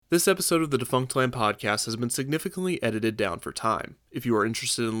This episode of the Defunctland podcast has been significantly edited down for time. If you are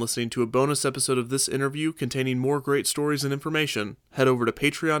interested in listening to a bonus episode of this interview containing more great stories and information, head over to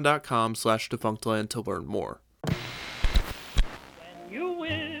patreon.com/defunctland to learn more. When you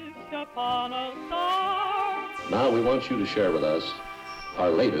wish upon a star. Now we want you to share with us our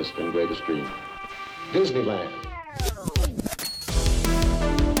latest and greatest dream. Disneyland.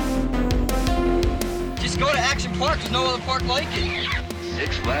 Just go to Action Park. There's no other park like it.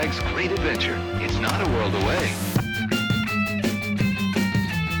 Six Flags Great Adventure. It's not a world away.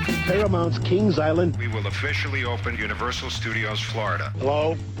 Paramount's Kings Island. We will officially open Universal Studios Florida.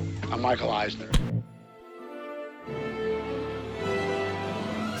 Hello, I'm Michael Eisner.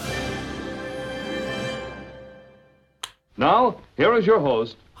 Now, here is your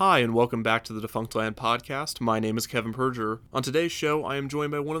host. Hi, and welcome back to the Defunctland podcast. My name is Kevin Perger. On today's show, I am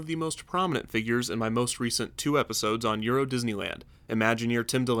joined by one of the most prominent figures in my most recent 2 episodes on Euro Disneyland, Imagineer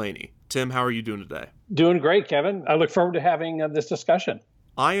Tim Delaney. Tim, how are you doing today? Doing great, Kevin. I look forward to having this discussion.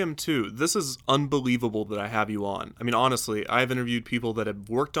 I am too. This is unbelievable that I have you on. I mean, honestly, I've interviewed people that have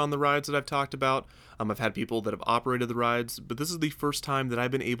worked on the rides that I've talked about. I've had people that have operated the rides, but this is the first time that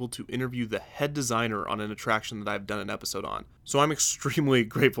I've been able to interview the head designer on an attraction that I've done an episode on. So I'm extremely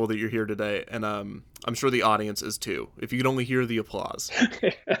grateful that you're here today, and I'm sure the audience is too, if you could only hear the applause.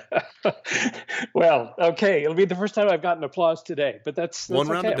 Well, okay, it'll be the first time I've gotten applause today, but that's one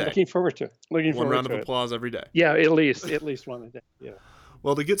round okay. a day. I'm looking forward to it. One round of applause every day. Yeah, at least one a day. Yeah.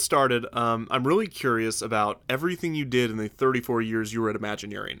 Well, to get started, I'm really curious about everything you did in the 34 years you were at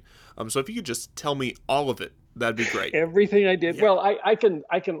Imagineering. So if you could just tell me all of it, that'd be great. Everything I did. Yeah. Well, I can.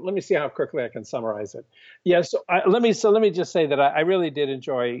 Let me see how quickly I can summarize it. Yeah. So let me just say that I really did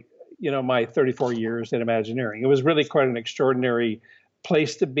enjoy, my 34 years at Imagineering. It was really quite an extraordinary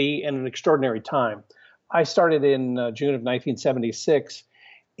place to be and an extraordinary time. I started in June of 1976.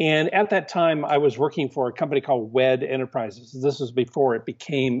 And at that time, I was working for a company called WED Enterprises. This was before it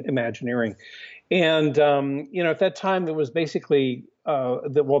became Imagineering. And, at that time, it was basically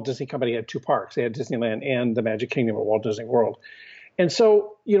the Walt Disney Company had 2 parks. They had Disneyland and the Magic Kingdom at Walt Disney World. And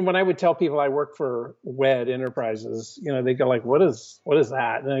so, when I would tell people I work for WED Enterprises, they go like, what is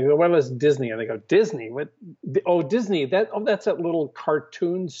that? And I go, well, it's Disney. And they go, Disney? What? Oh, Disney. That's that little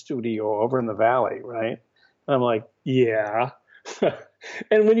cartoon studio over in the valley, right? And I'm like, yeah.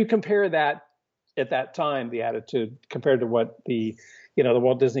 And when you compare that at that time, the attitude compared to what the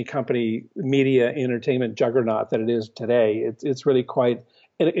Walt Disney Company media entertainment juggernaut that it is today, it's really quite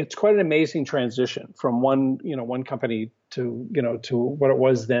an amazing transition from one company to what it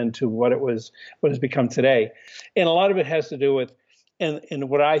was then to what has become today. And a lot of it has to do with and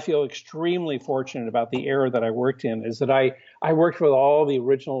what I feel extremely fortunate about the era that I worked in is that I worked with all the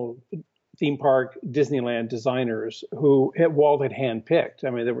original theme park Disneyland designers who Walt had handpicked. I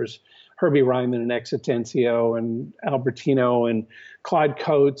mean, there was Herbie Ryman and Ex Atencio and Albertino and Claude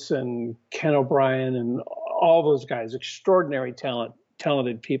Coates and Ken O'Brien and all those guys, extraordinary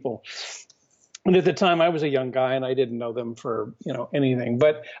talented people. And at the time, I was a young guy and I didn't know them for anything.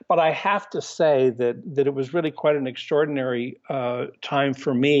 But I have to say that it was really quite an extraordinary time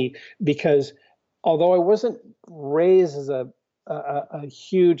for me because although I wasn't raised as a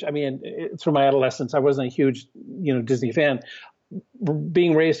huge, through my adolescence, I wasn't a huge, Disney fan.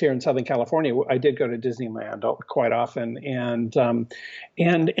 Being raised here in Southern California, I did go to Disneyland quite often. And I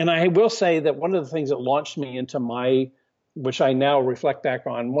will say that one of the things that launched me into which I now reflect back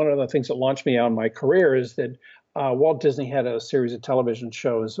on, one of the things that launched me on my career is that Walt Disney had a series of television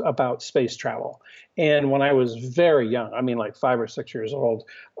shows about space travel. And when I was very young, like 5 or 6 years old,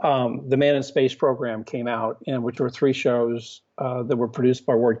 the Man in Space program came out, which were 3 shows that were produced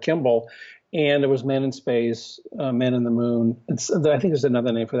by Ward Kimball. And it was Man in Space, Man in the Moon. I think there's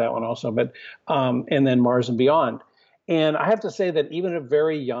another name for that one also, but and then Mars and Beyond. And I have to say that even at a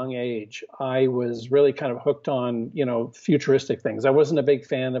very young age, I was really kind of hooked on, futuristic things. I wasn't a big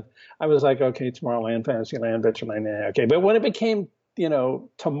fan I was like, okay, Tomorrowland, Fantasyland, Adventureland, okay. But when it became,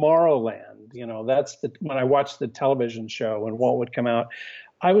 Tomorrowland, that's when I watched the television show when Walt would come out,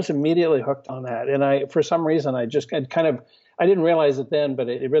 I was immediately hooked on that. And for some reason, I didn't realize it then, but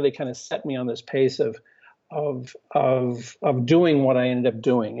it really kind of set me on this pace of doing what I ended up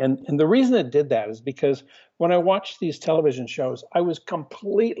doing. And the reason it did that is because when I watched these television shows, I was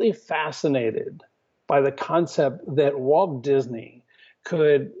completely fascinated by the concept that Walt Disney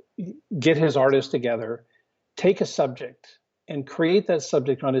could get his artists together, take a subject, and create that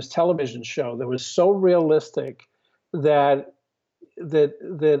subject on his television show that was so realistic that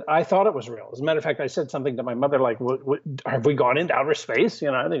that I thought it was real. As a matter of fact, I said something to my mother like, "Have we gone into outer space?"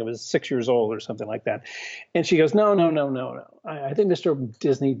 I think I was 6 years old or something like that, and she goes, "No, no, no, no, no. I think Mr.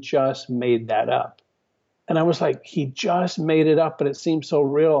 Disney just made that up." And I was like, "He just made it up, but it seems so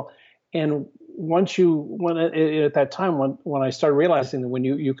real." And at that time when I started realizing that when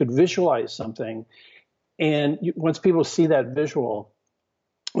you could visualize something, and once people see that visual,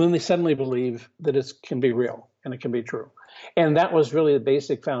 then they suddenly believe that it can be real and it can be true. And that was really the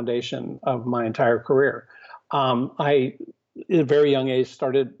basic foundation of my entire career. I, at a very young age,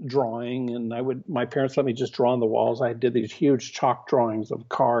 started drawing, and my parents let me just draw on the walls. I did these huge chalk drawings of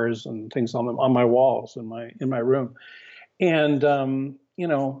cars and things on my walls in my room. And,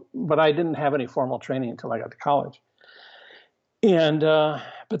 but I didn't have any formal training until I got to college. And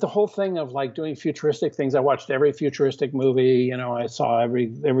but the whole thing of like doing futuristic things, I watched every futuristic movie. I saw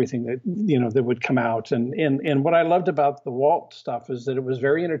everything that that would come out. And what I loved about the Walt stuff is that it was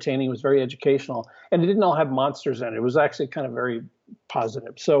very entertaining, it was very educational, and it didn't all have monsters in it. It was actually kind of very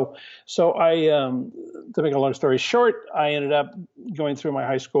positive. So I, to make a long story short, I ended up going through my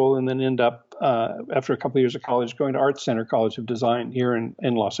high school and then ended up after a couple of years of college going to Art Center College of Design here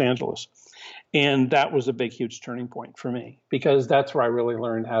in Los Angeles. And that was a big, huge turning point for me, because that's where I really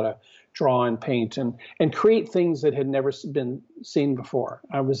learned how to draw and paint and create things that had never been seen before.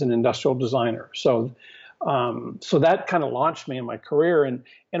 I was an industrial designer. So that kind of launched me in my career. And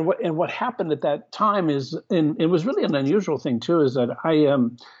what happened at that time is, and it was really an unusual thing too, is that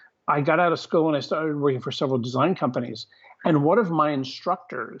I got out of school and I started working for several design companies. And one of my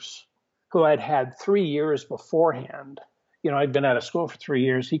instructors, who I'd had 3 years beforehand, I'd been out of school for 3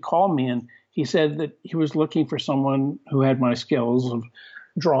 years, he called me and he said that he was looking for someone who had my skills of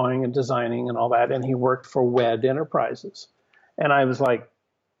drawing and designing and all that, and he worked for WED Enterprises. And I was like,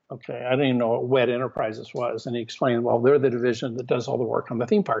 okay, I didn't even know what WED Enterprises was. And he explained, well, they're the division that does all the work on the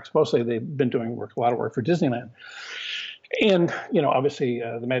theme parks. Mostly they've been doing a lot of work for Disneyland. And, obviously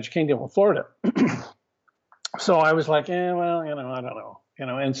the Magic Kingdom of Florida. So I was like, I don't know.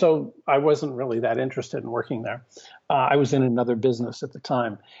 And so I wasn't really that interested in working there. I was in another business at the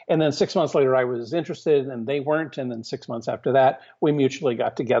time. And then 6 months later, I was interested and they weren't. And then 6 months after that, we mutually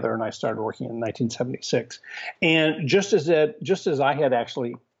got together and I started working in 1976. And just as I had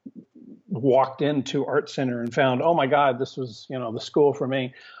actually walked into Art Center and found, oh my God, this was, the school for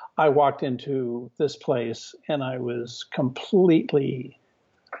me, I walked into this place and I was completely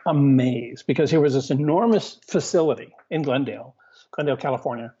amazed, because here was this enormous facility in Glendale,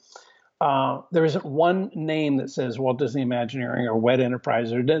 California. There isn't one name that says Walt Disney Imagineering or WED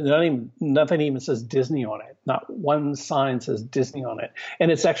Enterprise, or nothing even says Disney on it. Not one sign says Disney on it.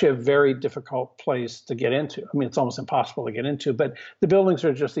 And it's actually a very difficult place to get into. I mean, it's almost impossible to get into, but the buildings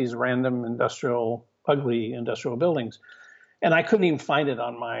are just these random ugly industrial buildings. And I couldn't even find it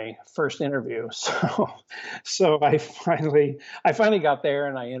on my first interview. So I finally got there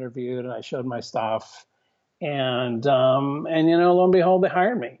and I interviewed and I showed my stuff. And lo and behold, they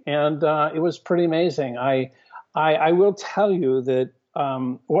hired me, and it was pretty amazing. I will tell you that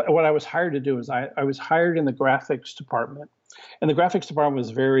what I was hired to do is I was hired in the graphics department, and the graphics department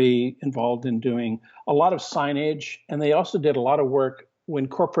was very involved in doing a lot of signage, and they also did a lot of work when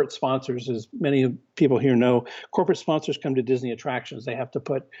corporate sponsors, as many people here know, corporate sponsors come to Disney attractions. They have to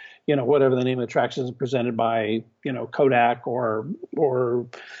put, whatever the name of the attraction is presented by, Kodak or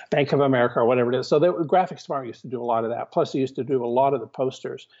Bank of America or whatever it is. So the graphics department used to do a lot of that. Plus, they used to do a lot of the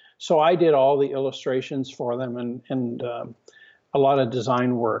posters. So I did all the illustrations for them and a lot of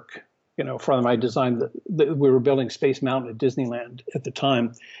design work. For them, I designed we were building Space Mountain at Disneyland at the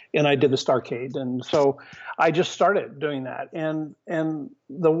time, and I did the Starcade. And so I just started doing that. And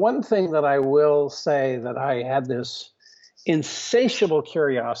the one thing that I will say that I had this insatiable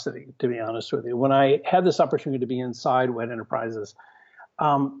curiosity, to be honest with you, when I had this opportunity to be inside WED Enterprises,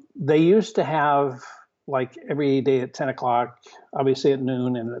 they used to have, like every day at 10 o'clock, obviously at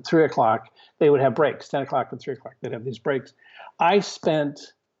noon, and at 3 o'clock, they would have breaks, 10 o'clock and 3 o'clock. They'd have these breaks. I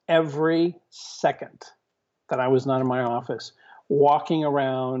spent every second that I was not in my office walking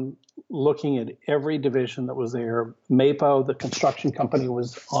around, looking at every division that was there. Mapo, the construction company,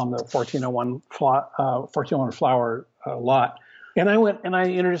 was on the 1401 Flower lot. And I went and I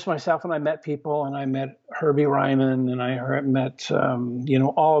introduced myself and I met people, and I met Herbie Ryman, and I met,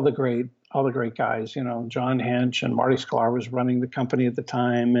 all the great guys, John Hench and Marty Sklar was running the company at the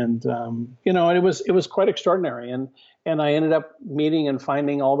time. And, it was quite extraordinary. And I ended up meeting and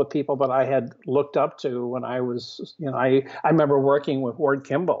finding all the people that I had looked up to when I was, I remember working with Ward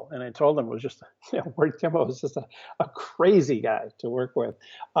Kimball, and I told him it was just, Ward Kimball was just a crazy guy to work with.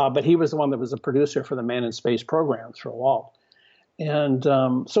 But he was the one that was a producer for the Man in Space programs for Walt. And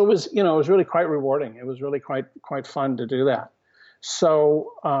so it was, it was really quite rewarding. It was really quite fun to do that.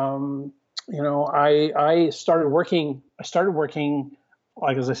 So, I started working.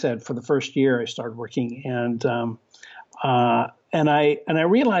 Like as I said, for the first year, I started working, and I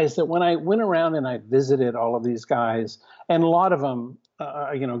realized that when I went around and I visited all of these guys, and a lot of them,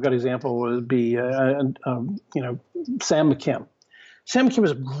 a good example would be, Sam McKim. Sam McKim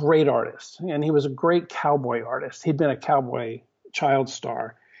was a great artist, and he was a great cowboy artist. He'd been a cowboy child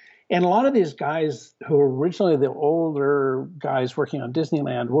star. And a lot of these guys who were originally the older guys working on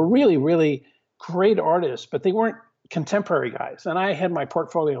Disneyland were really, really great artists, but they weren't contemporary guys. And I had my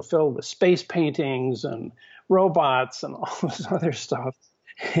portfolio filled with space paintings and robots and all this other stuff.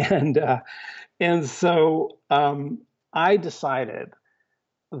 And so I decided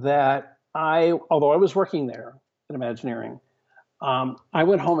that although I was working there at Imagineering, I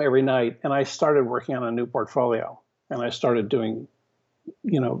went home every night and I started working on a new portfolio, and I started doing,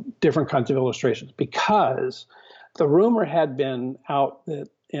 different kinds of illustrations, because the rumor had been out that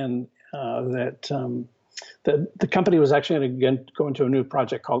the company was actually going to go into a new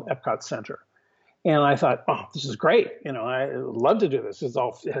project called Epcot Center. And I thought, oh, this is great. I love to do this. It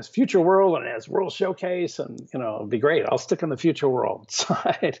has Future World and it has World Showcase, and, it'll be great. I'll stick on the Future World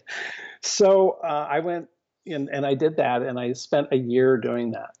side. So I went in and I did that, and I spent a year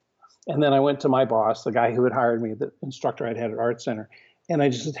doing that. And then I went to my boss, the guy who had hired me, the instructor I'd had at Art Center. And I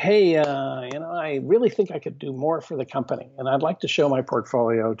just said, hey, I really think I could do more for the company. And I'd like to show my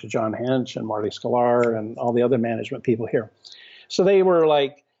portfolio to John Hench and Marty Sklar and all the other management people here. So they were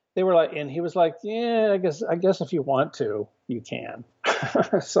like, and he was like, yeah, I guess if you want to, you can.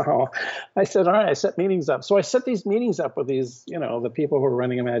 So I said, all right, I set meetings up. So I set these meetings up with these, the people who were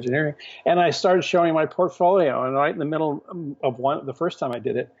running Imagineering. And I started showing my portfolio. And right in the middle of the first time I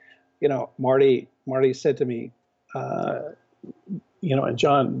did it, Marty said to me, and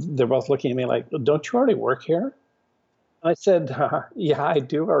John, they're both looking at me like, don't you already work here? I said, yeah, I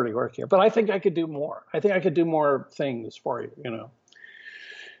do already work here, but I think I could do more. I think I could do more things for you,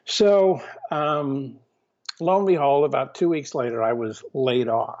 So lo and behold, about 2 weeks later, I was laid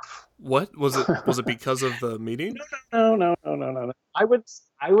off. What was it? Was it because of the meeting? No. I wouldn't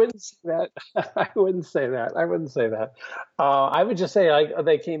say that. I wouldn't say that. I would just say,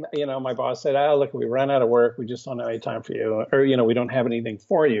 they came. My boss said, "Oh, look, we ran out of work. We just don't have any time for you, or we don't have anything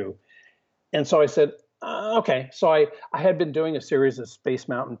for you." And so I said, "Okay." So I had been doing a series of Space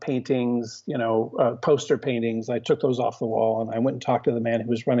Mountain paintings, poster paintings. I took those off the wall, and I went and talked to the man who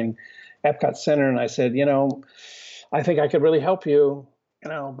was running Epcot Center, and I said, I think I could really help you.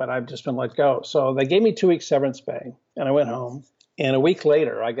 But I've just been let go. So they gave me 2 weeks severance pay, and I went home. And a week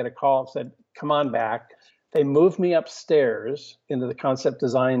later, I get a call and said, come on back. They moved me upstairs into the concept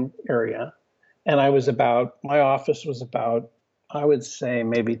design area. And my office was about, I would say,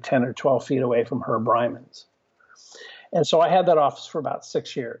 maybe 10 or 12 feet away from Herb Ryman's. And so I had that office for about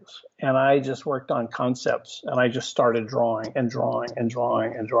 6 years. And I just worked on concepts. And I just started drawing for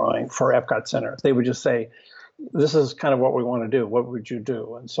Epcot Center. They would just say, this is kind of what we want to do. What would you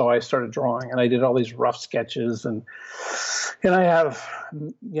do? And so I started drawing, and I did all these rough sketches, and I have,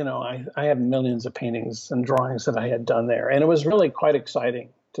 I have millions of paintings and drawings that I had done there, and it was really quite exciting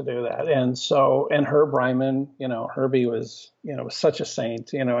to do that. And so, and Herb Ryman, Herbie was, was such a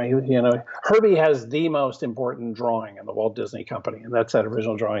saint. Herbie has the most important drawing in the Walt Disney Company, and that's that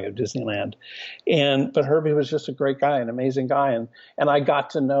original drawing of Disneyland. But Herbie was just a great guy, an amazing guy, and I got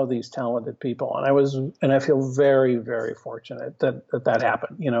to know these talented people, and I feel very, very fortunate that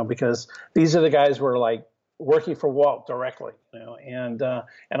happened. Because these are the guys who were like working for Walt directly, and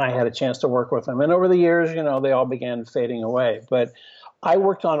I had a chance to work with them. And over the years, they all began fading away, but I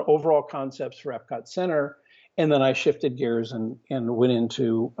worked on overall concepts for Epcot Center, and then I shifted gears and went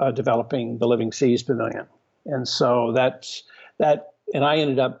into developing the Living Seas Pavilion. And so and I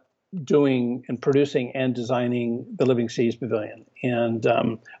ended up doing and producing and designing the Living Seas Pavilion, and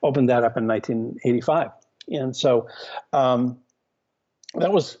opened that up in 1985. And so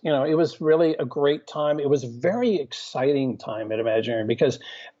that was, it was really a great time. It was a very exciting time at Imagineering, because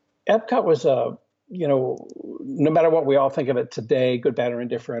Epcot was no matter what we all think of it today, good, bad, or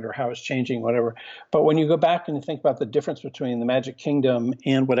indifferent, or how it's changing, whatever. But when you go back and you think about the difference between the Magic Kingdom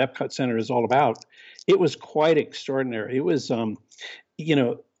and what Epcot Center is all about, it was quite extraordinary. It was,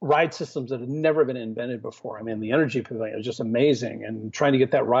 ride systems that had never been invented before. I mean, the Energy Pavilion was just amazing, and trying to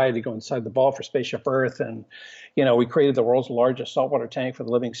get that ride to go inside the ball for Spaceship Earth. And, we created the world's largest saltwater tank for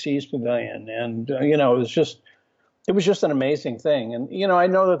the Living Seas Pavilion. And, it was just an amazing thing. And, I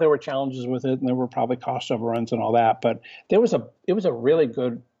know that there were challenges with it, and there were probably cost overruns and all that, but it was a really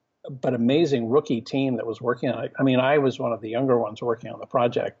good but amazing rookie team that was working on it. I mean, I was one of the younger ones working on the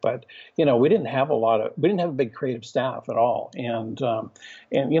project, but we didn't have a big creative staff at all, and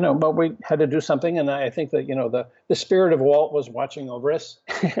but we had to do something, and I think that the spirit of Walt was watching over us.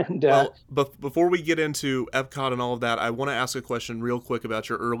 And but before we get into Epcot and all of that, I want to ask a question real quick about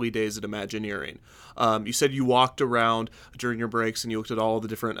your early days at Imagineering. You said you walked around during your breaks and you looked at all the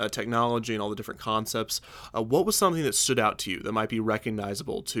different technology and all the different concepts. What was something that stood out to you that might be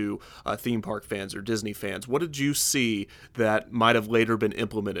recognizable to theme park fans or Disney fans? What did you see that might have later been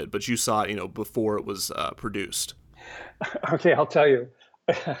implemented, but you saw it, before it was produced? Okay, I'll tell you.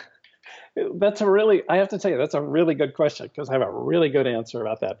 I have to tell you, that's a really good question, because I have a really good answer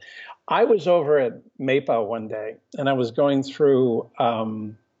about that. I was over at MAPA one day, and I was going through,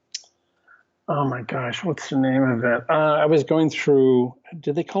 oh my gosh, what's the name of it? I was going through,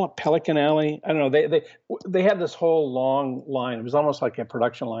 did they call it Pelican Alley? I don't know. They had this whole long line. It was almost like a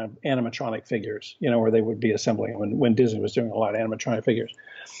production line of animatronic figures, where they would be assembling when Disney was doing a lot of animatronic figures.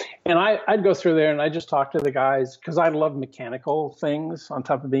 And I'd go through there and I just talk to the guys, because I love mechanical things on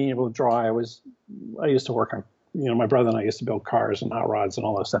top of being able to draw. I used to work on, my brother and I used to build cars and hot rods and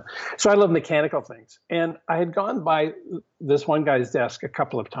all that stuff. So I love mechanical things. And I had gone by this one guy's desk a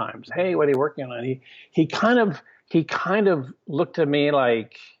couple of times. Hey, what are you working on? He kind of looked at me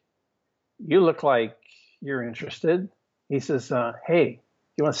like, you look like you're interested. He says, hey,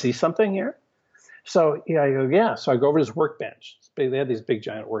 you want to see something here? So I go, yeah. So I go over to his workbench. They had these big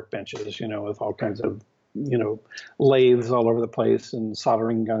giant workbenches, with all kinds of, lathes all over the place and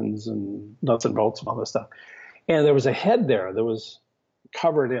soldering guns and nuts and bolts and all this stuff. And there was a head there that was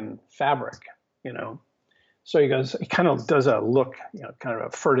covered in fabric, So he kind of does a look, kind of a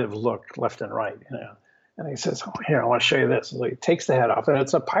furtive look left and right, And he says, oh, here, I want to show you this. So he takes the head off, and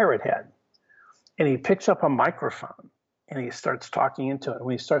it's a pirate head. And he picks up a microphone, and he starts talking into it. And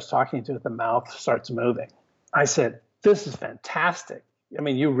when he starts talking into it, the mouth starts moving. I said, this is fantastic. I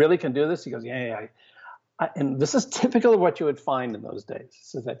mean, you really can do this? He goes, yeah. And this is typical of what you would find in those days.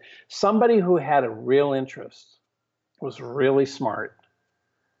 So that somebody who had a real interest, was really smart,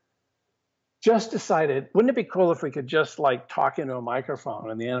 just decided, wouldn't it be cool if we could just talk into a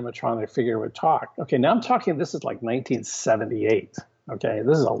microphone and the animatronic figure would talk? Okay, now I'm talking, this is like 1978. Okay,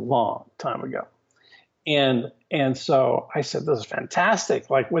 this is a long time ago. And so I said, this is fantastic.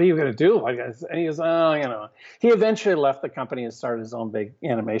 What are you going to do? And he goes, he eventually left the company and started his own big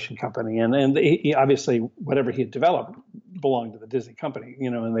animation company. And he obviously, whatever he had developed belonged to the Disney company,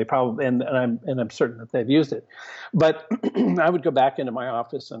 and they probably, and I'm certain that they've used it. But I would go back into my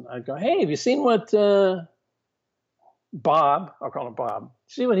office and I'd go, hey, have you seen what Bob, I'll call him Bob,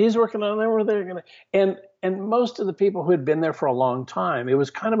 see what he's working on over there? And most of the people who had been there for a long time, it was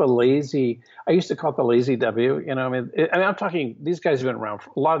kind of a lazy, I used to call it the lazy W, I'm talking, these guys have been around,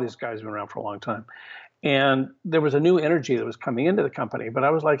 a lot of these guys have been around for a long time. And there was a new energy that was coming into the company, but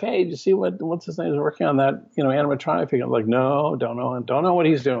I was like, hey, did you see what's his name is working on that, animatronic figure? I'm like, no, don't know what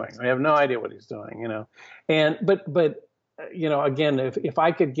he's doing. I have no idea what he's doing, And, but again, if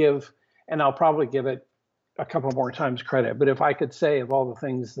I could give, and I'll probably give it a couple more times credit, but if I could say of all the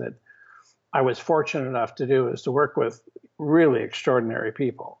things that I was fortunate enough to do is to work with really extraordinary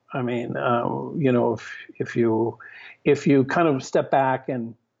people. I mean, if you kind of step back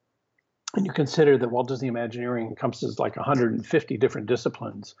and you consider that Walt Disney Imagineering encompasses 150 different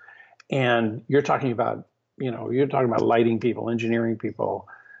disciplines, and you're talking about lighting people, engineering people,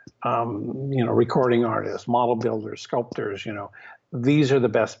 recording artists, model builders, sculptors, these are the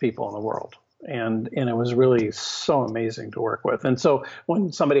best people in the world. And it was really so amazing to work with. And so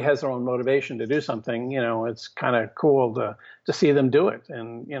when somebody has their own motivation to do something, it's kind of cool to see them do it.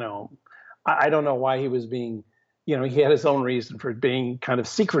 And, I don't know why he was being, he had his own reason for being kind of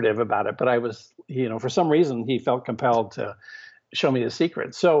secretive about it. But I was, for some reason, he felt compelled to show me the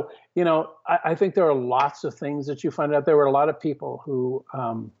secret. So, I think there are lots of things that you find out. There were a lot of people who,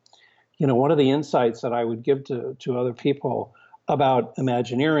 one of the insights that I would give to other people about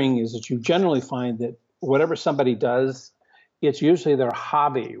Imagineering is that you generally find that whatever somebody does, it's usually their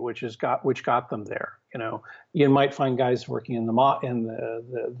hobby which got them there. You might find guys working in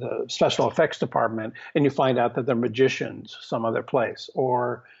the special effects department, and you find out that they're magicians some other place,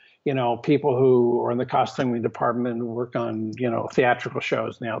 or people who are in the costuming department and work on theatrical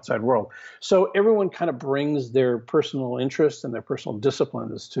shows in the outside world. So everyone kind of brings their personal interests and their personal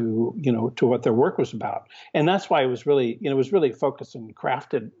disciplines to what their work was about, and that's why it was really focused and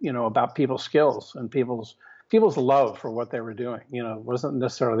crafted about people's skills and people's love for what they were doing. It wasn't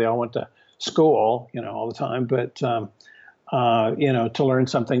necessarily they all went to school all the time, but to learn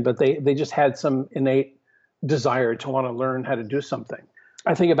something, but they just had some innate desire to want to learn how to do something.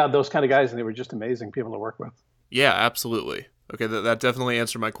 I think about those kind of guys, and they were just amazing people to work with. Yeah, absolutely. Okay, that definitely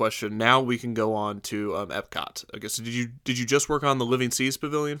answered my question. Now we can go on to Epcot. Okay, so did you just work on the Living Seas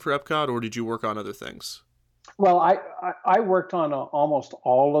Pavilion for Epcot, or did you work on other things? Well, I worked on almost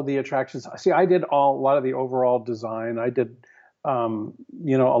all of the attractions. See, I did a lot of the overall design. I did, a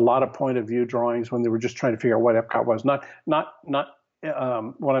lot of point of view drawings when they were just trying to figure out what Epcot was. Not.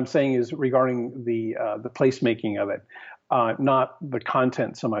 What I'm saying is regarding the placemaking of it, not the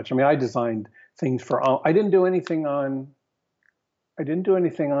content so much. I mean, I designed things for all. I didn't do anything on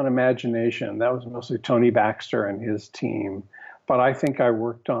Imagination. That was mostly Tony Baxter and his team. But I think I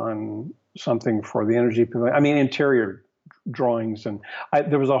worked on something for the Energy Pavilion. I mean, interior drawings, and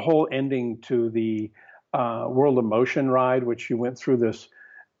there was a whole ending to the World of Motion ride, which you went through this.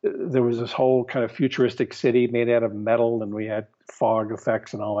 There was this whole kind of futuristic city made out of metal, and we had fog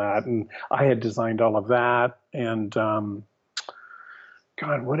effects and all that. And I had designed all of that. And God,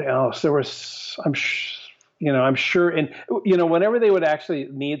 what else? There was, I'm sure, and whenever they would actually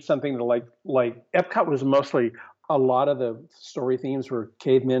need something to like Epcot was mostly, a lot of the story themes were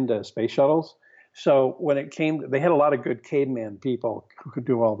cavemen to space shuttles. So when it came, they had a lot of good caveman people who could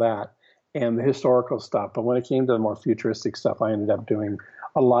do all that and the historical stuff. But when it came to the more futuristic stuff, I ended up doing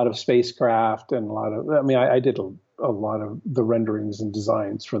a lot of spacecraft and I did a lot of the renderings and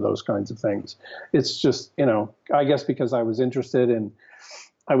designs for those kinds of things. It's just, I guess because I was interested and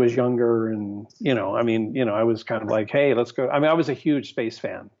I was younger and, I was kind of like, hey, let's go. I mean, I was a huge space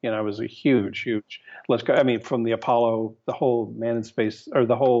fan. I was a huge, let's go. I mean, from the Apollo, the whole man in space, or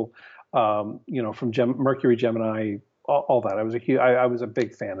the whole, from Mercury, Gemini, all that. I was a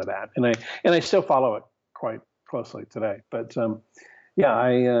big fan of that. And I still follow it quite closely today. But, but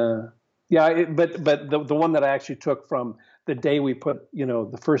the one that I actually took from the day we put,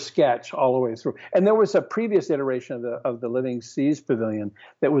 the first sketch all the way through. And there was a previous iteration of the Living Seas Pavilion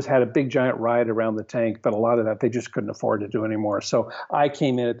that had a big giant ride around the tank, but a lot of that they just couldn't afford to do anymore. So I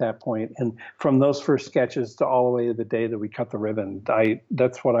came in at that point, and from those first sketches to all the way to the day that we cut the ribbon,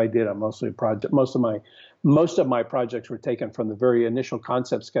 that's what I did on most of the project. Most of my projects were taken from the very initial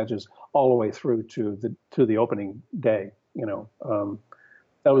concept sketches all the way through to the opening day.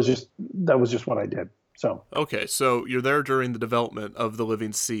 That was just what I did. So okay, so you're there during the development of the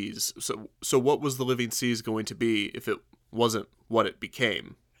Living Seas. So what was the Living Seas going to be if it wasn't what it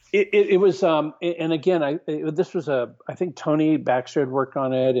became? It was, and again, this was I think Tony Baxter had worked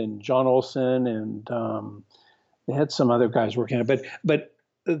on it, and John Olson, and they had some other guys working on it. But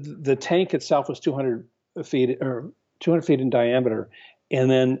the tank itself was 200 feet in diameter. And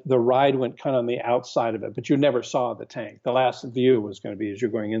then the ride went kind of on the outside of it, but you never saw the tank. The last view was going to be as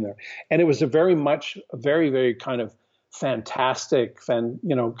you're going in there. And it was very, very kind of fantastic, kind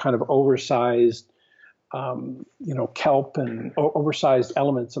of oversized, kelp and oversized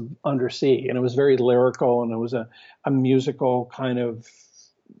elements of undersea. And it was very lyrical, and it was a musical kind of,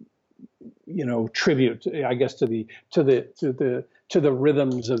 tribute, I guess, to the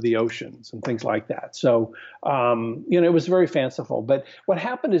rhythms of the oceans and things like that. So, it was very fanciful. But what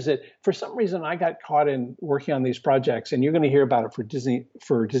happened is that for some reason I got caught in working on these projects, and you're going to hear about it for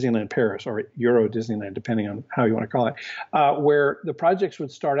Disneyland Paris or Euro Disneyland, depending on how you want to call it, where the projects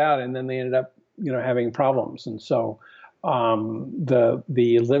would start out and then they ended up, having problems. And so the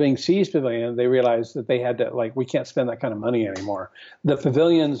Living Seas Pavilion, they realized that they had to, we can't spend that kind of money anymore. The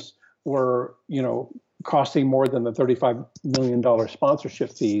pavilions were, costing more than the $35 million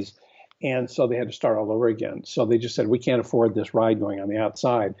sponsorship fees. And so they had to start all over again. So they just said, we can't afford this ride going on the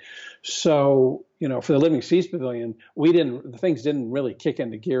outside. So, for the Living Seas Pavilion, the things didn't really kick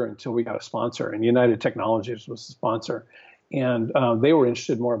into gear until we got a sponsor, and United Technologies was the sponsor. And they were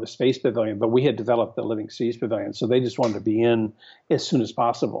interested more of a space pavilion, but we had developed the Living Seas Pavilion. So they just wanted to be in as soon as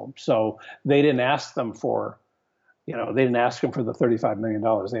possible. So they didn't ask them for, they didn't ask them for the $35 million.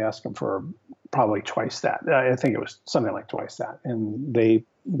 They asked them for probably twice that. I think it was something like twice that. And they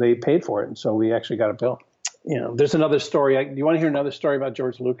paid for it. And so we actually got a bill. There's another story. Do you want to hear another story about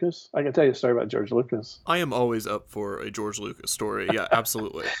George Lucas? I can tell you a story about George Lucas. I am always up for a George Lucas story. Yeah,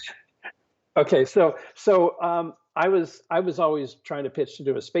 absolutely. Okay. So I was always trying to pitch to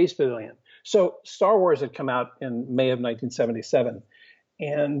do a space pavilion. So Star Wars had come out in May of 1977.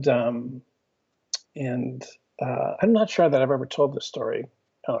 And I'm not sure that I've ever told this story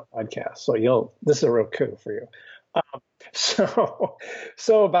on a podcast. So this is a real coup for you.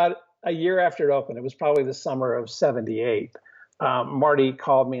 So about a year after it opened, it was probably the summer of '78. Marty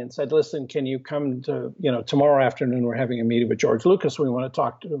called me and said, listen, can you come to, tomorrow afternoon, we're having a meeting with George Lucas. We want to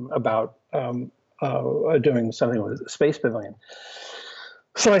talk to him about doing something with Space Pavilion.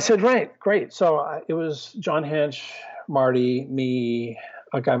 So I said, right, great. So it was John Hench, Marty, me,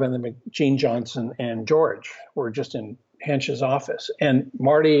 a guy by the name of Gene Johnson, and George were just in Hensch's office. And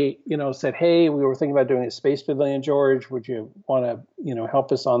Marty, said, "Hey, we were thinking about doing a space pavilion, George. Would you want to,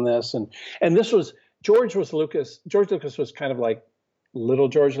 help us on this?" And this was, George Lucas was kind of like little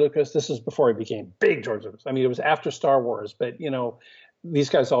George Lucas. This is before he became big George Lucas. I mean, it was after Star Wars, but,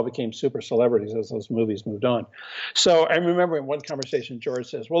 these guys all became super celebrities as those movies moved on. So I remember in one conversation, George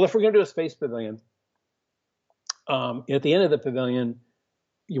says, "Well, if we're going to do a space pavilion, at the end of the pavilion,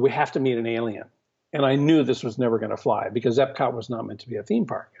 we have to meet an alien." And I knew this was never going to fly because Epcot was not meant to be a theme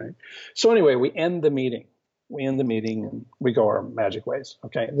park. Right? So anyway, we end the meeting. And we go our magic ways.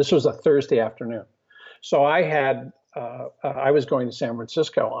 Okay. This was a Thursday afternoon. So I was going to San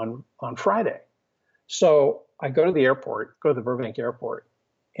Francisco on Friday. So I go to the Burbank airport,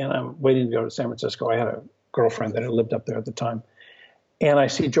 and I'm waiting to go to San Francisco. I had a girlfriend that had lived up there at the time. And I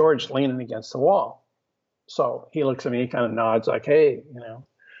see George leaning against the wall. So he looks at me, he kind of nods like, "Hey,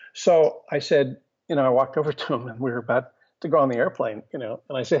 So I said, I walked over to him, and we were about to go on the airplane, and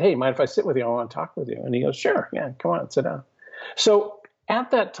I said, "Hey, mind if I sit with you? I want to talk with you." And he goes, "Sure, yeah, come on, sit down." So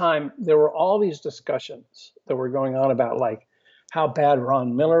at that time, there were all these discussions that were going on about like how bad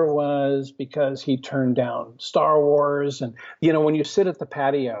Ron Miller was because he turned down Star Wars. And, when you sit at the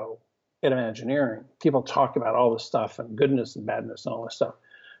patio at Imagineering, people talk about all this stuff and goodness and badness and all this stuff.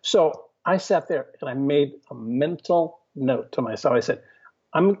 So I sat there and I made a mental note to myself. I said,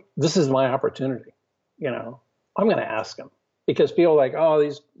 this is my opportunity. I'm going to ask him, because people are like,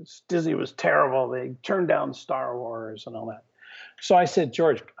 "Oh, Disney was terrible. They turned down Star Wars and all that." So I said,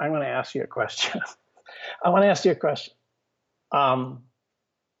 "George, I want to ask you a question.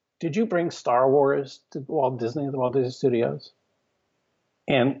 Did you bring Star Wars to the Walt Disney Studios?"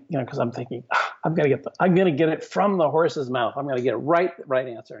 And, because I'm thinking, I'm going to get it from the horse's mouth. I'm going to get a right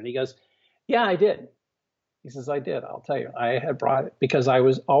answer. And he goes, "Yeah, I did." He says, "I did. I'll tell you, I had brought it because I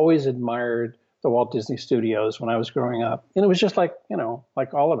was always admired the Walt Disney Studios when I was growing up. And it was just like,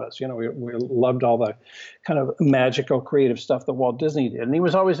 like all of us, we loved all the kind of magical creative stuff that Walt Disney did. And he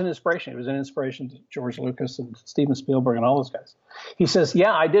was always an inspiration. He was an inspiration to George Lucas and Steven Spielberg and all those guys." He says,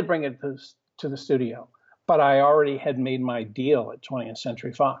 "Yeah, I did bring it to the studio, but I already had made my deal at 20th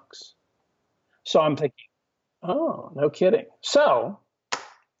Century Fox." So I'm thinking, oh, no kidding. So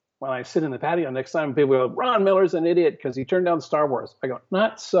when I sit in the patio next time, people go, "Ron Miller's an idiot because he turned down Star Wars." I go,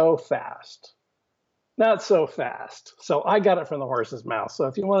 "Not so fast. Not so fast." So I got it from the horse's mouth. So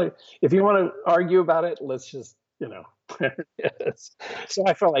if you want to argue about it, let's just, Yes. So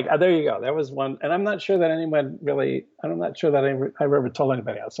I felt like, there you go. That was one. And I'm not sure that I've ever told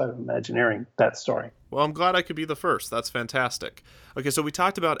anybody outside of Imagineering that story. Well, I'm glad I could be the first. That's fantastic. Okay, so we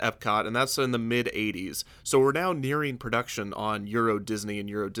talked about Epcot, and that's in the mid-'80s. So we're now nearing production on Euro Disney and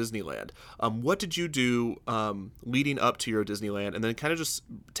Euro Disneyland. What did you do leading up to Euro Disneyland? And then kind of just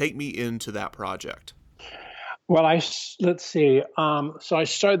take me into that project. Well, let's see. So I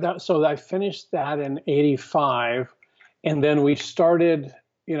started that. So I finished that in '85, and then we started.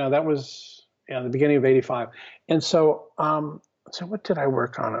 That was the beginning of '85. And so, so what did I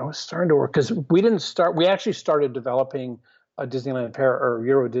work on? I was starting to work because we didn't start. We actually started developing a Disneyland or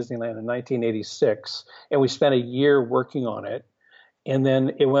Euro Disneyland in 1986, and we spent a year working on it. And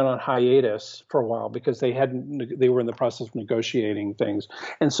then it went on hiatus for a while because they were in the process of negotiating things.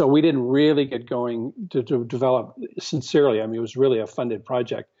 And so we didn't really get going to develop sincerely. I mean, it was really a funded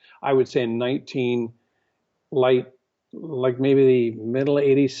project. I would say in like maybe the middle of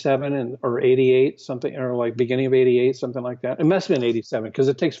 87 or 88, something, or like beginning of 88, something like that. It must have been 87 because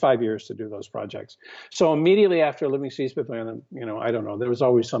it takes 5 years to do those projects. So immediately after Living Seas Pavilion, I don't know, there was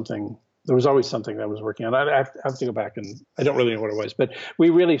always something that I was working on. I have to go back, and I don't really know what it was, but we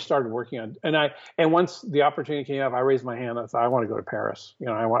really started working on. And once the opportunity came up, I raised my hand. I thought, I want to go to Paris.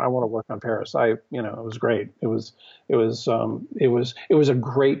 I want to work on Paris. It was great. It was a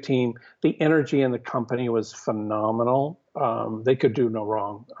great team. The energy in the company was phenomenal. They could do no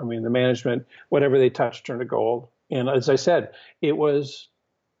wrong. I mean, the management, whatever they touched turned to gold. And as I said, it was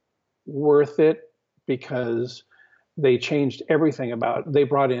worth it because they changed everything they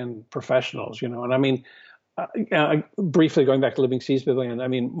brought in professionals, and I mean, briefly going back to Living Seas Pavilion, I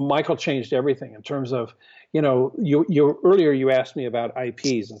mean, Michael changed everything in terms of, you earlier you asked me about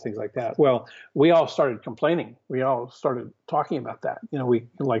IPs and things like that. Well, we all started complaining. We all started talking about that.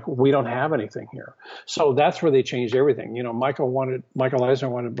 We don't have anything here. So that's where they changed everything. Michael Eisner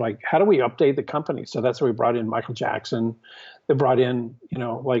wanted, like, how do we update the company? So that's where we brought in Michael Jackson. They brought in,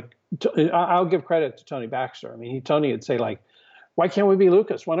 I'll give credit to Tony Baxter. I mean, Tony would say, like, why can't we be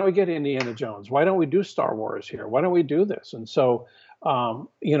Lucas? Why don't we get Indiana Jones? Why don't we do Star Wars here? Why don't we do this? And so,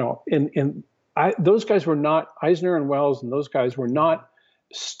 those guys were not, Eisner and Wells and those guys were not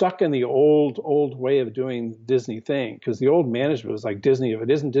stuck in the old way of doing Disney thing, because the old management was like, Disney, if it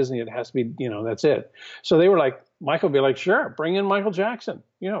isn't Disney, it has to be, that's it. So they were like, Michael would be like, sure, bring in Michael Jackson,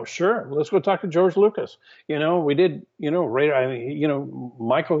 sure, let's go talk to George Lucas. We did, Michael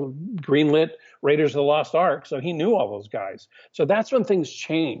greenlit Raiders of the Lost Ark, so he knew all those guys. So that's when things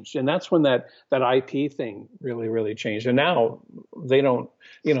changed, and that's when that IP thing really changed. And now they don't,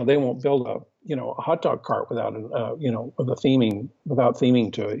 they won't build a hot dog cart without without theming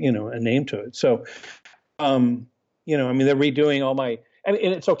to it, a name to it. So, they're redoing all my. And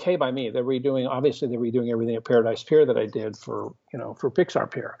it's okay by me. Obviously they're redoing everything at Paradise Pier that I did for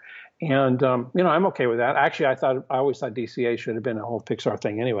Pixar Pier. And, I'm okay with that. Actually, I always thought DCA should have been a whole Pixar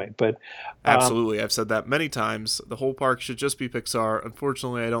thing anyway, but. Absolutely. I've said that many times. The whole park should just be Pixar.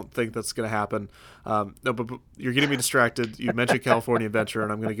 Unfortunately, I don't think that's going to happen. No, but you're getting me distracted. You mentioned California Adventure,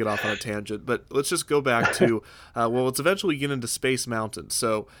 and I'm going to get off on a tangent, but let's just go back to, let's eventually get into Space Mountain.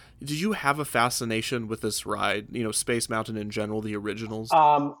 So did you have a fascination with this ride, Space Mountain in general, the originals?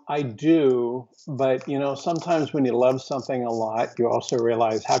 I do, but, sometimes when you love something a lot, you also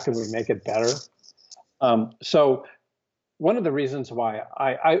realize, how can we make it better? So one of the reasons why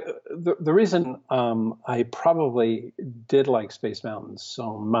the reason I probably did like Space Mountain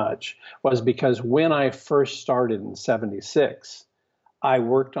so much was because when I first started in '76, I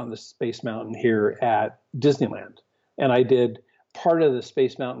worked on the Space Mountain here at Disneyland, and I did part of the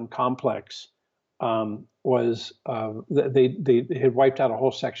Space Mountain complex. They had wiped out a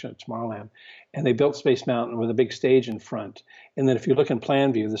whole section at Tomorrowland, and they built Space Mountain with a big stage in front. And then if you look in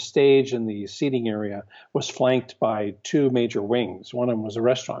plan view, the stage and the seating area was flanked by two major wings. One of them was a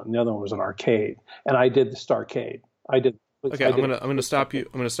restaurant, and the other one was an arcade. And I did the Starcade. Okay, I'm gonna stop you.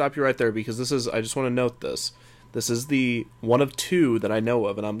 I'm gonna stop you right there, because I just want to note this. This is the one of two that I know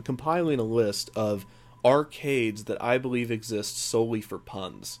of, and I'm compiling a list of arcades that I believe exist solely for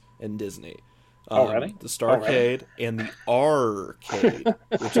puns in Disney. Really? The Starcade and the Arcade,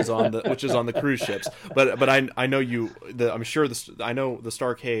 which is on the cruise ships. But I know I'm sure I know the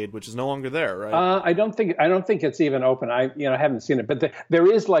Starcade, which is no longer there, right? I don't think it's even open. I haven't seen it, but there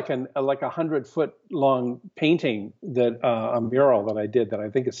is like a 100-foot long painting that a mural that I did that I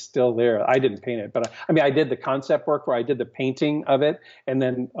think is still there. I didn't paint it, but I did the concept work where I did the painting of it, and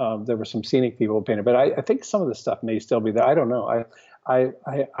then there were some scenic people who painted. But I think some of the stuff may still be there. I don't know.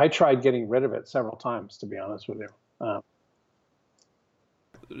 I tried getting rid of it several times, to be honest with you.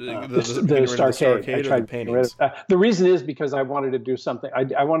 The Starcade. I tried getting rid of it. The reason is because I wanted to do something.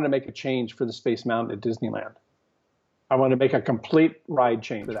 I wanted to make a change for the Space Mountain at Disneyland. I wanted to make a complete ride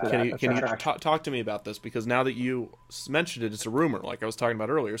change for that. Can you talk to me about this? Because now that you mentioned it, it's a rumor, like I was talking about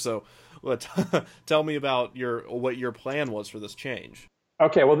earlier. So tell me about what your plan was for this change.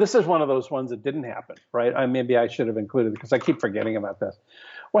 Okay, well, this is one of those ones that didn't happen, right? Maybe I should have included it because I keep forgetting about this.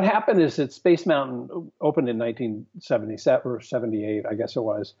 What happened is that Space Mountain opened in 1977 or 78, I guess it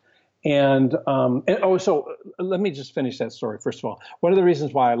was. So let me just finish that story. First of all, one of the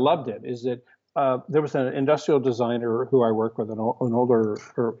reasons why I loved it is that there was an industrial designer who I worked with,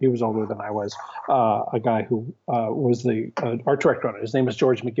 he was older than I was, a guy who was the art director on it. His name was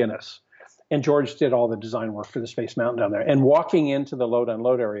George McGinnis. And George did all the design work for the Space Mountain down there. And walking into the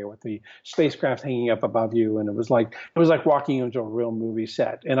load-unload area with the spacecraft hanging up above you, and it was like walking into a real movie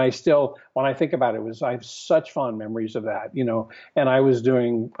set. And I still, when I think about it, I have such fond memories of that, And I was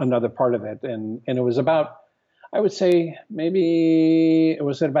doing another part of it, and it was about, I would say maybe it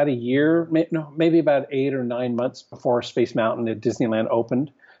was about a year, maybe about 8 or 9 months before Space Mountain at Disneyland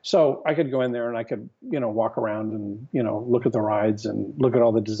opened. So I could go in there and I could, walk around and, look at the rides and look at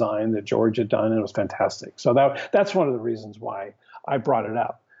all the design that George had done. And it was fantastic. So that's one of the reasons why I brought it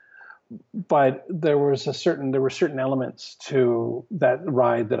up. But there were certain elements to that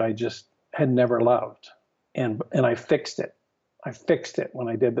ride that I just had never loved. And I fixed it. I fixed it when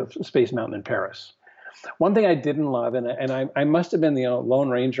I did the Space Mountain in Paris. One thing I didn't love, and I must have been the Lone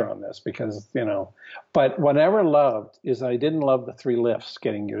Ranger on this because, but what I ever loved is I didn't love the 3 lifts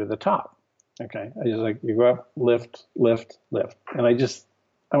getting you to the top. Okay. I just you go up, lift, lift, lift. And I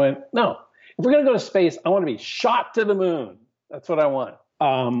went, no, if we're going to go to space, I want to be shot to the moon. That's what I want.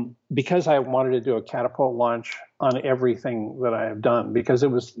 Because I wanted to do a catapult launch on everything that I have done, because it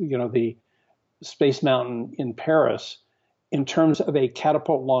was, the Space Mountain in Paris, in terms of a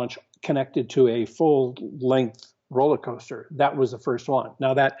catapult launch connected to a full-length roller coaster. That was the first one.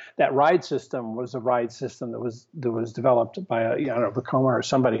 Now that ride system was a ride system that was developed by Vekoma or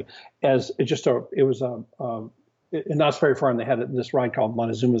somebody as it was a not very far, and they had this ride called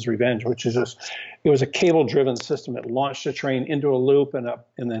Montezuma's Revenge, which is it was a cable-driven system. It launched a train into a loop and up,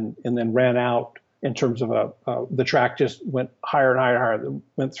 and then ran out in terms of the track just went higher and higher and higher,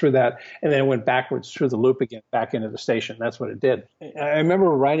 went through that, and then it went backwards through the loop again, back into the station. That's what it did. I remember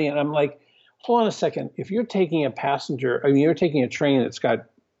riding it, and I'm like, hold on a second. If you're taking a passenger, you're taking a train that's got,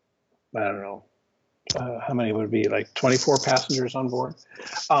 I don't know, how many would it be, like 24 passengers on board,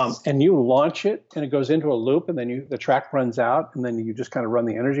 and you launch it, and it goes into a loop, and then the track runs out, and then you just kind of run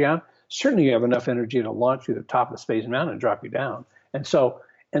the energy out. Certainly, you have enough energy to launch you to the top of Space Mountain and drop you down. And so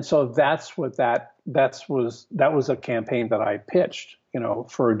that's what that was a campaign that I pitched,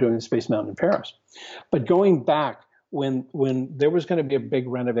 for doing Space Mountain in Paris. But going back, when there was going to be a big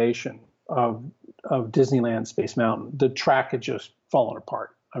renovation of Disneyland Space Mountain, the track had just fallen apart.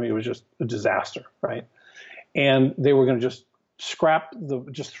 I mean, it was just a disaster, right? And they were going to just gut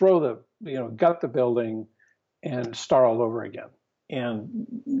the building and start all over again, and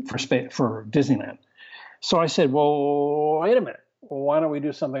for Disneyland. So I said, well, wait a minute. Why don't we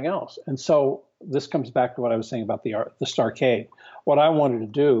do something else? And so this comes back to what I was saying about the Starcade. What I wanted to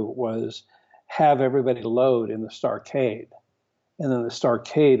do was have everybody load in the Starcade, and then the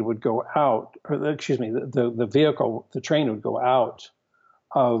Starcade would go out, or excuse me, the train would go out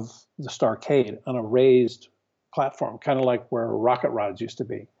of the Starcade on a raised platform, kind of like where rocket rods used to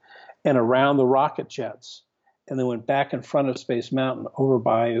be, and around the rocket jets, and then went back in front of Space Mountain over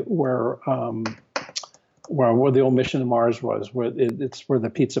by where the old Mission to Mars was, it's where the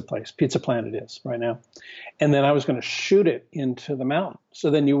Pizza Planet is right now. And then I was going to shoot it into the mountain.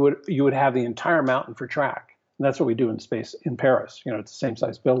 So then you would have the entire mountain for track. And that's what we do in Paris. It's the same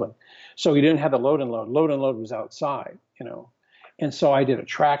size building. So you didn't have the load and load. Load and load was outside, And so I did a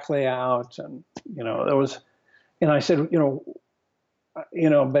track layout, and and I said,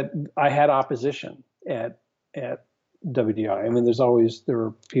 but I had opposition at WDI. I mean, there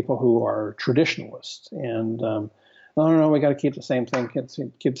are people who are traditionalists, and no, we got to keep the same thing,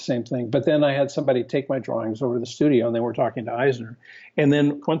 keep the same thing. But then I had somebody take my drawings over to the studio, and they were talking to Eisner. And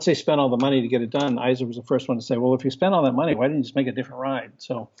then once they spent all the money to get it done, Eisner was the first one to say, well, if you spent all that money, why didn't you just make a different ride?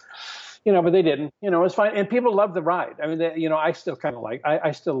 So, but they didn't. It's fine. And people love the ride. I mean, I still kind of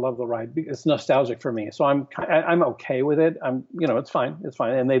I still love the ride because it's nostalgic for me. So I'm okay with it. It's fine. It's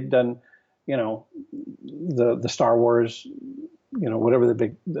fine. And they've done, the Star Wars, whatever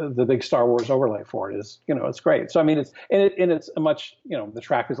the big Star Wars overlay for it is, it's great. So I mean, it's a much, the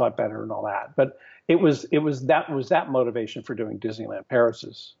track is a lot better and all that. But it was that motivation for doing Disneyland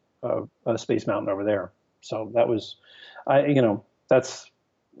Paris's Space Mountain over there. So that was, that's,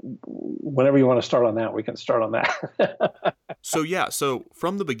 whenever you want to start on that, we can start on that. So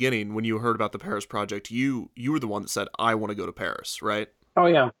from the beginning, when you heard about the Paris project, you were the one that said, I want to go to Paris, right? Oh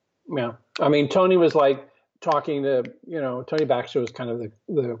yeah. Yeah. I mean, Tony was like talking to, Tony Baxter was kind of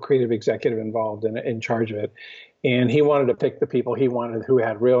the creative executive involved in charge of it. And he wanted to pick the people he wanted who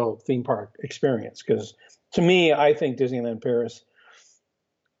had real theme park experience. Because to me, I think Disneyland Paris,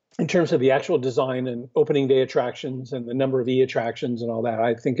 in terms of the actual design and opening day attractions and the number of attractions and all that,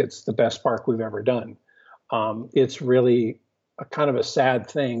 I think it's the best park we've ever done. It's really a kind of a sad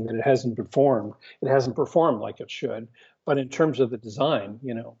thing that it hasn't performed. It hasn't performed like it should. But in terms of the design,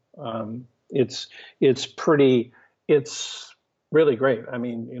 it's really great. I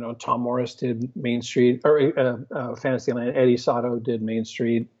mean, Tom Morris did Main Street, or Fantasyland. Eddie Sato did Main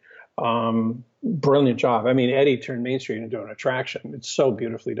Street. Brilliant job. I mean, Eddie turned Main Street into an attraction. It's so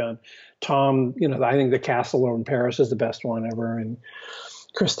beautifully done. Tom, I think the castle over in Paris is the best one ever. And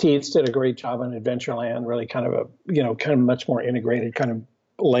Chris Tietz did a great job on Adventureland, really kind of much more integrated kind of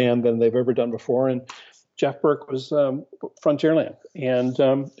land than they've ever done before. And Jeff Burke was Frontierland. And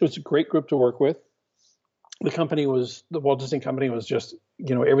it was a great group to work with. The Walt Disney Company was just,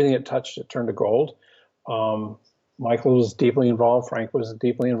 everything it touched, it turned to gold. Michael was deeply involved. Frank was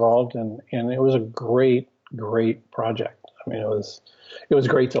deeply involved, and it was a great, great project. I mean, it was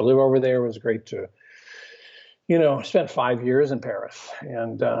great to live over there. It was great to, spent 5 years in Paris,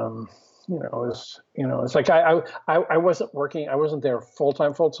 and it's like I wasn't working. I wasn't there full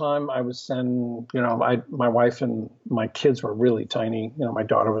time. I was then, my wife and my kids were really tiny. My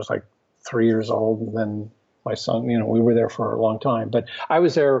daughter was like 3 years old, and then my son. We were there for a long time, but I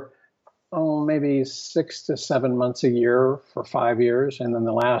was there. Maybe 6 to 7 months a year for 5 years. And then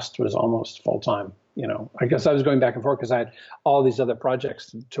the last was almost full time. I guess I was going back and forth because I had all these other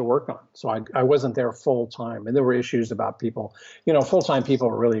projects to work on. So I wasn't there full time. And there were issues about people, full time people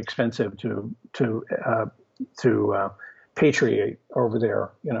are really expensive to patriate over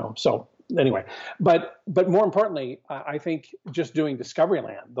there, So anyway, but more importantly, I think just doing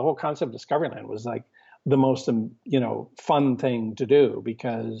Discoveryland, the whole concept of Discoveryland was like, the most, fun thing to do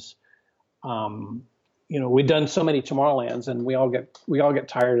because, we've done so many Tomorrowlands and we all get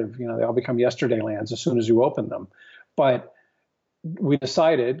tired of, they all become Yesterdaylands as soon as you open them. But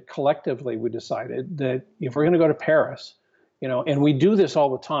collectively we decided that if we're going to go to Paris, and we do this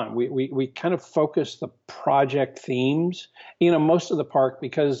all the time, we kind of focus the project themes, most of the park,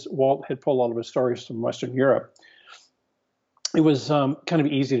 because Walt had pulled all of his stories from Western Europe. It was kind of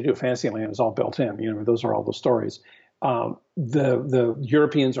easy to do. Fantasyland is all built in. Those are all the stories. The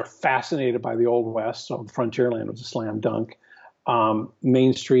Europeans are fascinated by the Old West, so Frontierland was a slam dunk.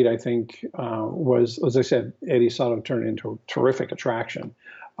 Main Street, I think, was, as I said, Eddie Sato turned into a terrific attraction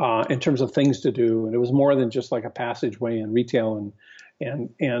in terms of things to do, and it was more than just like a passageway and retail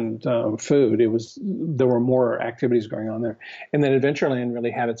and food. There were more activities going on there, and then Adventureland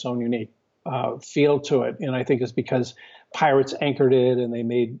really had its own unique feel to it, and I think it's because Pirates anchored it, and they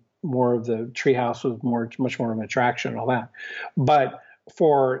made more of the treehouse was much more of an attraction and all that. But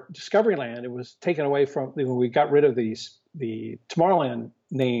for Discoveryland, it was taken away from when we got rid of the Tomorrowland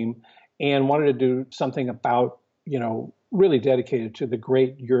name and wanted to do something about, really dedicated to the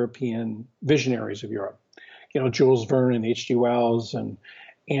great European visionaries of Europe, Jules Verne and H.G. Wells.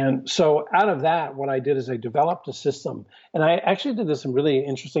 And so out of that, what I did is I developed a system, and I actually did this really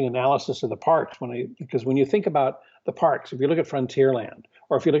interesting analysis of the parks because when you think about the parks, if you look at Frontierland,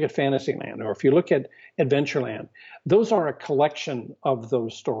 or if you look at Fantasyland, or if you look at Adventureland, those are a collection of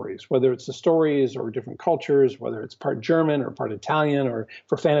those stories, whether it's the stories or different cultures, whether it's part German or part Italian, or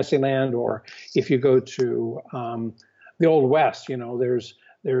for Fantasyland, or if you go to the Old West,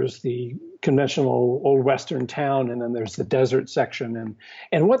 there's the conventional old Western town, and then there's the desert section,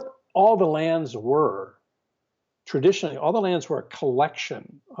 and what all the lands were. Traditionally, all the lands were a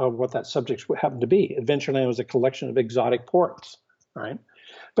collection of what that subject happened to be. Adventureland was a collection of exotic ports, right?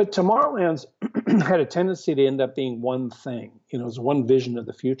 But Tomorrowland's had a tendency to end up being one thing. It was one vision of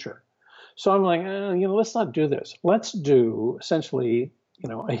the future. So I'm like, let's not do this. Let's do essentially,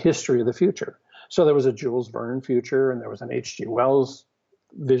 a history of the future. So there was a Jules Verne future, and there was an H.G. Wells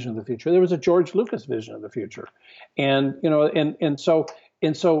vision of the future. There was a George Lucas vision of the future, and then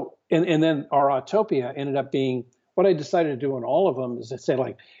our Autopia ended up being what I decided to do in all of them is to say,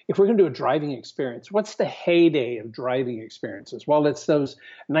 like, if we're going to do a driving experience, what's the heyday of driving experiences? Well, it's those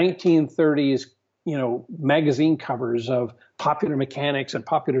 1930s, magazine covers of Popular Mechanics and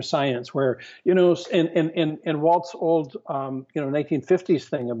Popular Science, where, and Walt's old, 1950s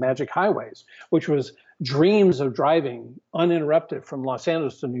thing of Magic Highways, which was dreams of driving uninterrupted from Los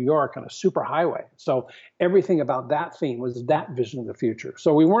Angeles to New York on a super highway. So everything about that theme was that vision of the future.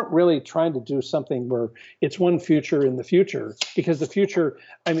 So we weren't really trying to do something where it's one future in the future, because the future,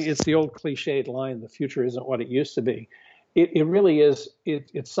 it's the old cliched line, the future isn't what it used to be. It really is,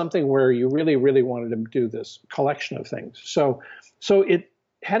 it's something where you really, really wanted to do this collection of things. So it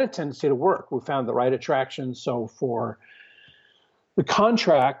had a tendency to work. We found the right attractions. So for the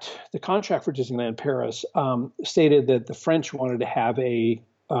contract for Disneyland Paris stated that the French wanted to have a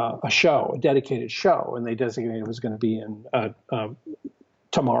show, a dedicated show, and they designated it was going to be in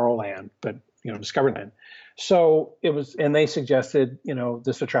Tomorrowland, but Discoveryland. So it was, and they suggested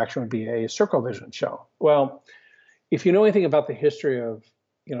this attraction would be a Circle Vision show. Well, if you know anything about the history of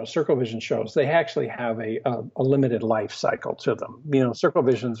Circle Vision shows, they actually have a limited life cycle to them. Circle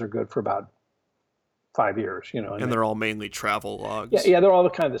Visions are good for about 5 years, and they're all mainly travel logs. Yeah, they're all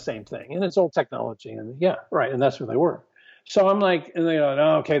kind of the same thing, and it's old technology, and yeah, right, and that's what they were. So I'm like, and they go,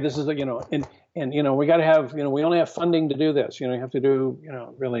 no, okay, this is and we got to have, we only have funding to do this. You have to do,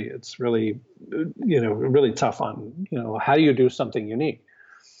 really, it's really, really tough on, how do you do something unique?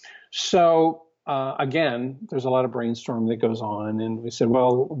 So again, there's a lot of brainstorming that goes on, and we said,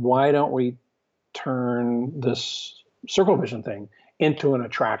 well, why don't we turn this Circle Vision thing into an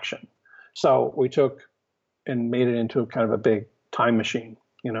attraction? So we took and made it into kind of a big time machine,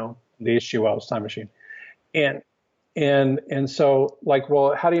 the H.G. Wells time machine. And so, like,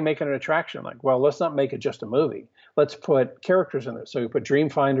 well, how do you make it an attraction? Like, well, let's not make it just a movie. Let's put characters in it. So we put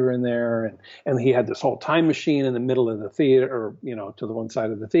Dreamfinder in there, and he had this whole time machine in the middle of the theater, or, to the one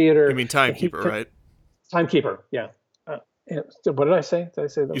side of the theater. You mean Timekeeper, right? Timekeeper, yeah. What did I say? Did I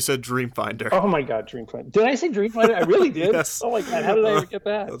say that? You said Dreamfinder. Oh my God, Dreamfinder! Did I say Dreamfinder? I really did. Yes. Oh my God, how did I forget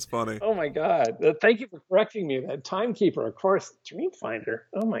that? That's funny. Oh my God! Thank you for correcting me. That Timekeeper, of course, Dreamfinder.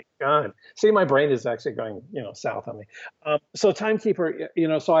 Oh my God! See, my brain is actually going, south on me. So Timekeeper,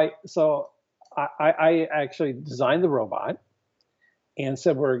 so I actually designed the robot and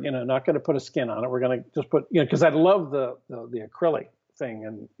said we're not going to put a skin on it. We're going to just put because I love the acrylic thing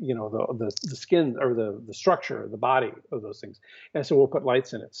and the skin or the structure, the body of those things, and so we'll put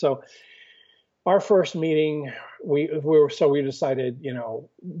lights in it. So our first meeting, we decided,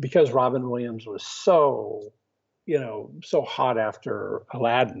 because Robin Williams was so, so hot after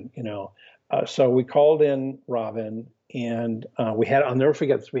Aladdin, so we called in Robin, and I'll never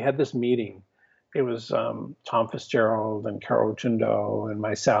forget this. We had this meeting. It was Tom Fitzgerald and Carol Chindo and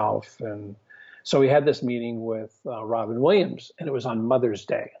myself, and so we had this meeting with Robin Williams, and it was on Mother's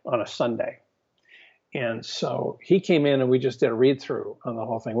Day on a Sunday. And so he came in and we just did a read through on the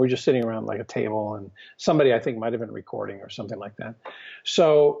whole thing. We were just sitting around like a table, and somebody I think might have been recording or something like that.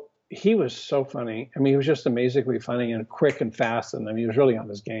 So he was so funny. I mean, he was just amazingly funny and quick and fast. And I mean, he was really on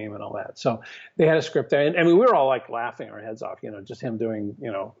his game and all that. So they had a script there. And I mean, we were all like laughing our heads off, just him doing,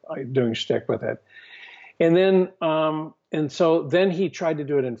 doing shtick with it. And then, so then he tried to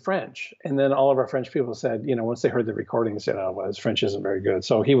do it in French. And then all of our French people said, once they heard the recording, they said, oh, well, his French isn't very good.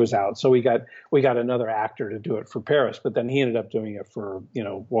 So he was out. So we got another actor to do it for Paris, but then he ended up doing it for,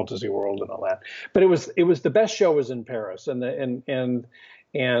 Walt Disney World and all that. But it was the best show was in Paris. And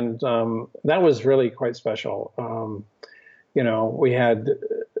that was really quite special. We had,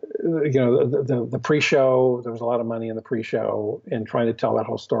 the pre-show, there was a lot of money in the pre-show and trying to tell that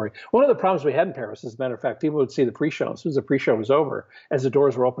whole story. One of the problems we had in Paris, as a matter of fact, people would see the pre-show. As soon as the pre-show was over, as the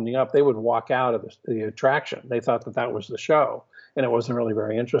doors were opening up, they would walk out of the attraction. They thought that was the show, and it wasn't really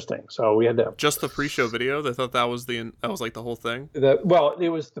very interesting. So we had to... Just the pre-show video? They thought that was like the whole thing? It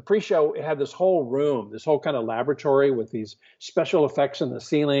was the pre-show. It had this whole room, this whole kind of laboratory with these special effects in the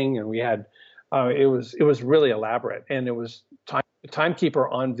ceiling, and we had... it was really elaborate, and it was timekeeper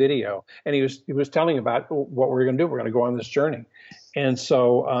on video, and he was telling about what we're going to do. We're going to go on this journey, and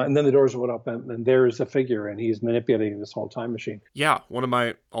so and then the doors would open, and there's a figure, and he's manipulating this whole time machine. Yeah, one of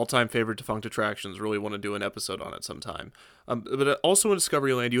my all-time favorite defunct attractions. Really want to do an episode on it sometime. But also in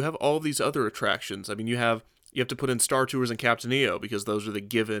Discoveryland, you have all these other attractions. I mean, you have to put in Star Tours and Captain EO because those are the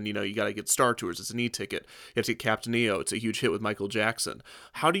given, you got to get Star Tours. It's an e-ticket. You have to get Captain EO. It's a huge hit with Michael Jackson.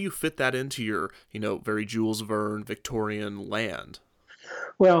 How do you fit that into your, very Jules Verne Victorian land?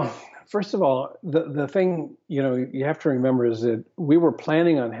 Well, first of all, the thing, you have to remember is that we were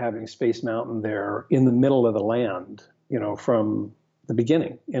planning on having Space Mountain there in the middle of the land, from the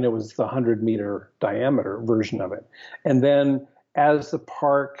beginning. And it was the 100-meter diameter version of it. And then as the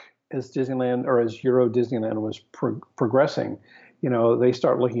park... as Disneyland or as Euro Disneyland was progressing, they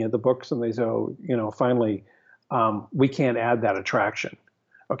start looking at the books and they say, finally, we can't add that attraction.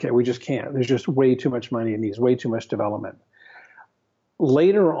 Okay, we just can't. There's just way too much money. It needs way too much development.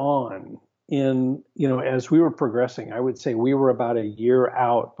 Later on as we were progressing, I would say we were about a year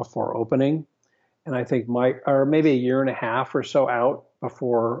out before opening. And I think or maybe a year and a half or so out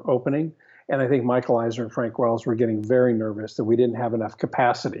before opening. And I think Michael Eisner and Frank Wells were getting very nervous that we didn't have enough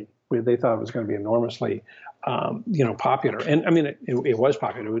capacity. They thought it was going to be enormously, popular. And I mean, it was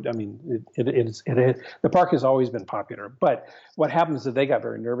popular. I mean, the park has always been popular. But what happens is that they got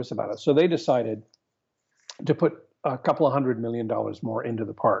very nervous about it. So they decided to put a couple of $100 million more into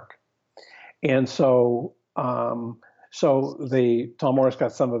the park. And so, Tom Morris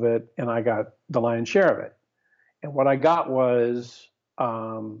got some of it, and I got the lion's share of it. And what I got was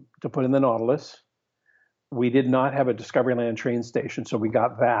to put in the Nautilus. We did not have a Discoveryland train station, so we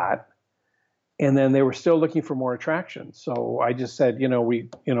got that. And then they were still looking for more attractions. So I just said, I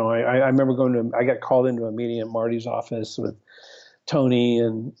remember I got called into a meeting at Marty's office with Tony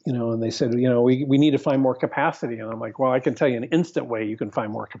and they said, we need to find more capacity. And I'm like, well, I can tell you an instant way you can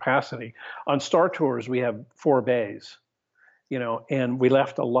find more capacity. On Star Tours, we have 4 bays, and we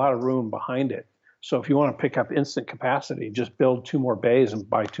left a lot of room behind it. So if you want to pick up instant capacity, just build 2 more bays and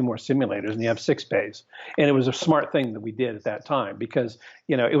buy 2 more simulators, and you have 6 bays. And it was a smart thing that we did at that time because,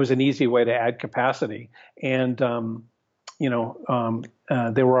 it was an easy way to add capacity. And, they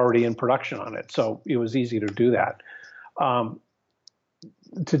were already in production on it. So it was easy to do that.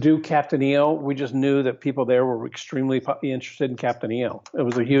 To do Captain EO, we just knew that people there were extremely interested in Captain EO. It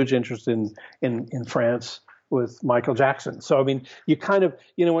was a huge interest in France with Michael Jackson. So, I mean, you kind of,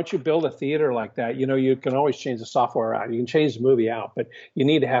 once you build a theater like that, you can always change the software out. You can change the movie out, but you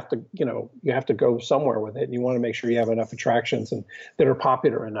have to go somewhere with it. And you want to make sure you have enough attractions and that are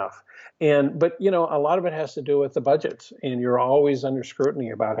popular enough. But a lot of it has to do with the budgets, and you're always under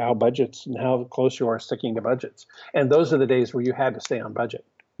scrutiny about how budgets and how close you are sticking to budgets. And those are the days where you had to stay on budget.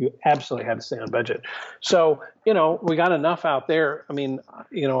 You absolutely had to stay on budget. So, we got enough out there. I mean,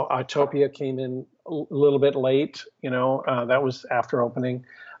 Autopia came in a little bit late, that was after opening.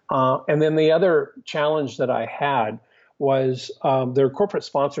 And then the other challenge that I had was there are corporate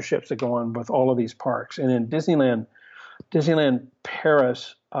sponsorships that go on with all of these parks. And in Disneyland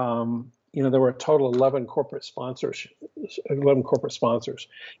Paris, there were a total of 11 corporate sponsors,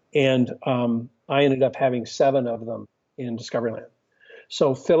 and I ended up having 7 of them in Discoveryland.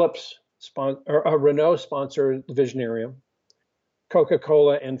 So Renault sponsored the Visionarium,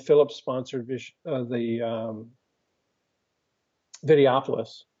 Coca-Cola and Philips sponsored the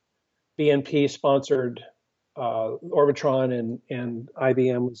Videopolis, BNP sponsored Orbitron, and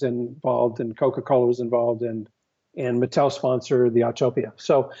IBM was involved, and Coca-Cola was involved, and Mattel sponsored the Autopia.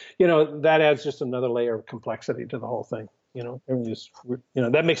 So, that adds just another layer of complexity to the whole thing.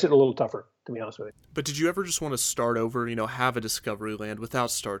 That makes it a little tougher, to be honest with you. But did you ever just want to start over, have a Discoveryland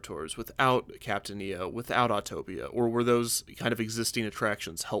without Star Tours, without Captain EO, without Autopia, or were those kind of existing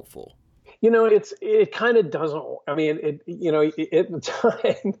attractions helpful? It kind of doesn't. I mean, at the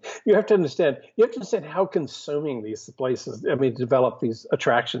time, you have to understand how consuming these places, develop these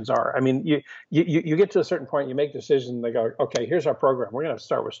attractions are. I mean, you get to a certain point, you make decisions, and they go, okay, here's our program. We're going to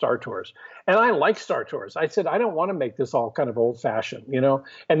start with Star Tours. And I like Star Tours. I said, I don't want to make this all kind of old fashioned,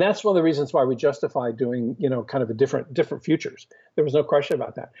 and that's one of the reasons why we justified doing, kind of a different futures. There was no question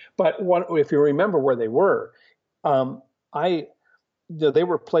about that. But if you remember where they were, they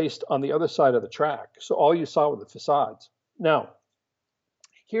were placed on the other side of the track. So all you saw were the facades. Now,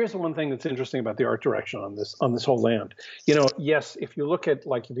 here's the one thing that's interesting about the art direction on this whole land. Yes, if you look at the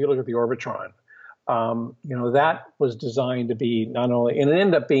Orbitron, that was designed to be not only, and it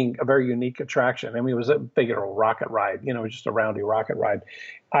ended up being a very unique attraction. I mean, it was a big old rocket ride, just a roundy rocket ride.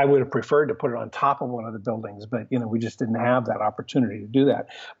 I would have preferred to put it on top of one of the buildings, but, we just didn't have that opportunity to do that.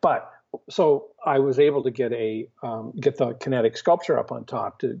 So I was able to get the kinetic sculpture up on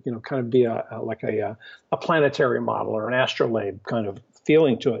top to, kind of be a planetary model or an astrolabe kind of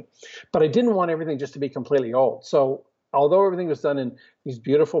feeling to it. But I didn't want everything just to be completely old. So although everything was done in these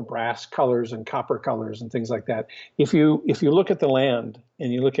beautiful brass colors and copper colors and things like that, if you look at the land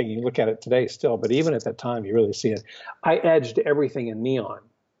and you look at it today still, but even at that time you really see it, I edged everything in neon.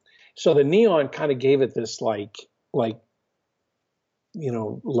 So the neon kind of gave it this like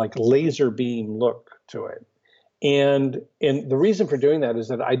laser beam look to it. And the reason for doing that is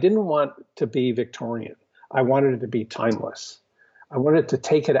that I didn't want to be Victorian. I wanted it to be timeless. I wanted to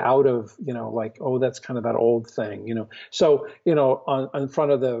take it out of, that's kind of that old thing, So, on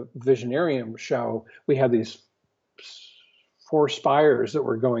front of the Visionarium show, we had these 4 spires that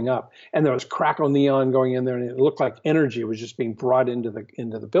were going up, and there was crackle neon going in there, and it looked like energy was just being brought into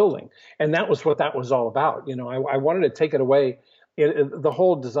the building. And that was what that was all about. I wanted to take it away. The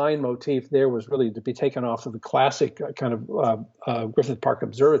whole design motif there was really to be taken off of the classic kind of Griffith Park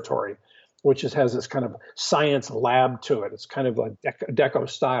Observatory, which has this kind of science lab to it. It's kind of like deco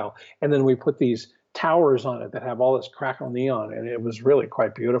style. And then we put these towers on it that have all this crackle neon, and it was really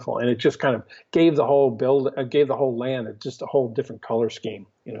quite beautiful. And it just kind of gave the whole land just a whole different color scheme.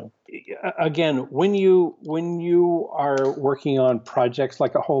 Again, when you are working on projects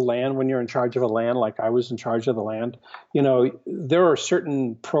like a whole land, when you're in charge of a land, like I was in charge of the land, there are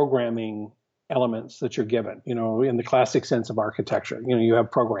certain programming elements that you're given, in the classic sense of architecture. You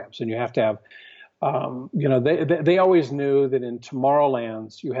have programs, and you have to have, they always knew that in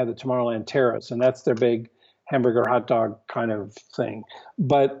Tomorrowlands, you had the Tomorrowland Terrace, and that's their big hamburger hot dog kind of thing.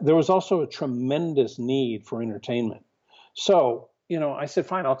 But there was also a tremendous need for entertainment. So, I said,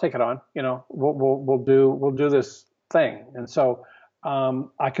 fine, I'll take it on. We'll do this thing. And so,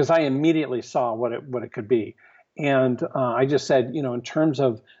 because I immediately saw what it could be. And I just said, in terms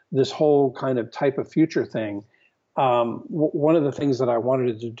of this whole kind of type of future thing, one of the things that I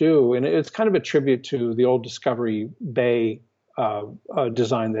wanted to do, and it's kind of a tribute to the old Discovery Bay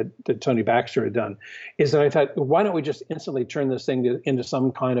design that Tony Baxter had done, is that I thought, why don't we just instantly turn this thing into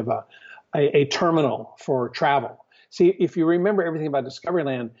some kind of a terminal for travel? See, if you remember everything about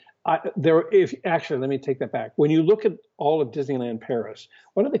Discoveryland, let me take that back. When you look at all of Disneyland Paris,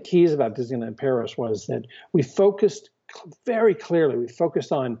 one of the keys about Disneyland Paris was that we focused very clearly. We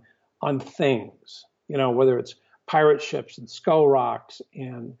focused on things, whether it's pirate ships and Skull Rocks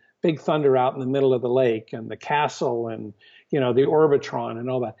and Big Thunder out in the middle of the lake and the castle and, the Orbitron and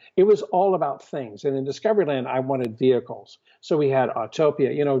all that. It was all about things. And in Discoveryland, I wanted vehicles. So we had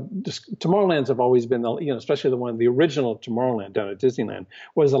Autopia. Tomorrowlands have always been, especially the original Tomorrowland down at Disneyland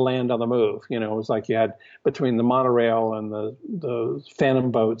was a land on the move. It was like you had between the monorail and the Phantom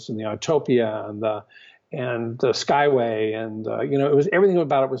boats and the Autopia and the Skyway and, it was everything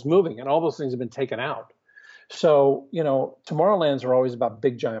about it was moving, and all those things have been taken out. So, Tomorrowlands are always about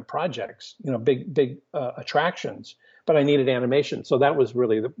big, giant projects, big attractions, but I needed animation. So that was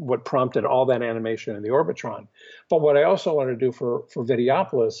really what prompted all that animation in the Orbitron. But what I also wanted to do for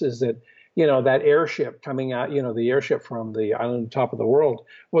Videopolis is that, that airship coming out, the airship from the island on top of the world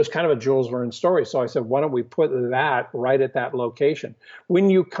was kind of a Jules Verne story. So I said, why don't we put that right at that location? When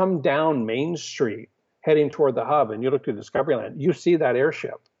you come down Main Street heading toward the hub and you look to Discoveryland, you see that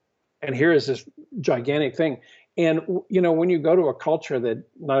airship. And here is this gigantic thing. And, when you go to a culture that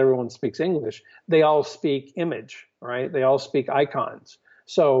not everyone speaks English, they all speak image, right? They all speak icons.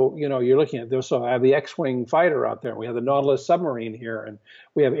 So, you're looking at this. So I have the X-Wing fighter out there. We have the Nautilus submarine here, and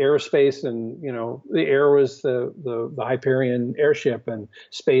we have aerospace, and, the air was the Hyperion airship, and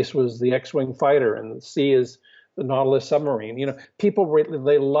space was the X-Wing fighter, and the sea is the Nautilus submarine. People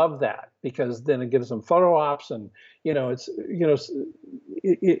they love that because then it gives them photo ops, and,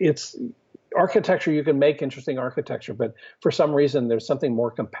 it's architecture. You can make interesting architecture, but for some reason, there's something more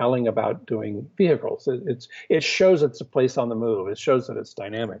compelling about doing vehicles. It shows it's a place on the move. It shows that it's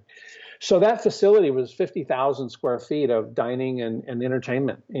dynamic. So that facility was 50,000 square feet of dining and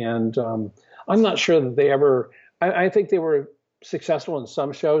entertainment. And I'm not sure that they ever, I think they were successful in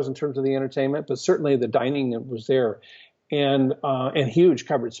some shows in terms of the entertainment, but certainly the dining that was there, and huge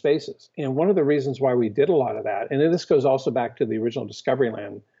covered spaces. And one of the reasons why we did a lot of that, and this goes also back to the original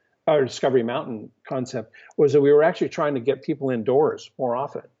Discoveryland or Discovery Mountain concept, was that we were actually trying to get people indoors more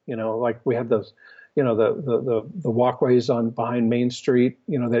often. Like we had those, the walkways on behind Main Street,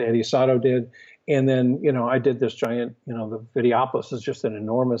 that Eddie Sato did. And then, I did this giant, the Videopolis is just an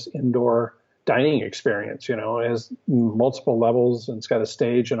enormous indoor dining experience, it has multiple levels and it's got a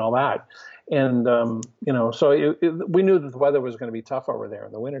stage and all that. And, so we knew that the weather was going to be tough over there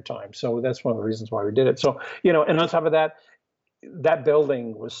in the wintertime. So that's one of the reasons why we did it. So, and on top of that, that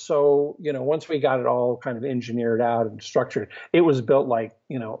building was so, once we got it all kind of engineered out and structured, it was built like,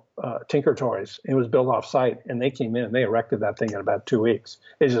 Tinker Toys. It was built off site, and they came in and they erected that thing in about 2 weeks.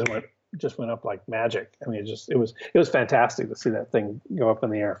 It just went up like magic. I mean, it was fantastic to see that thing go up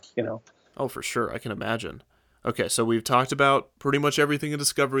in the air, Oh, for sure. I can imagine. Okay, so we've talked about pretty much everything in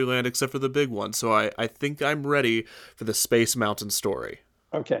Discoveryland except for the big one. So I think I'm ready for the Space Mountain story.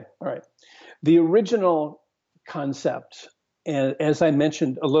 Okay, all right. The original concept, and as I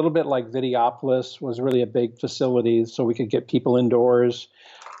mentioned, a little bit like Videopolis, was really a big facility so we could get people indoors.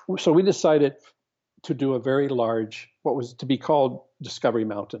 So we decided to do a very large, what was to be called Discovery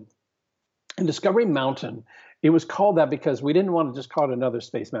Mountain. And Discovery Mountain, it was called that because we didn't want to just call it another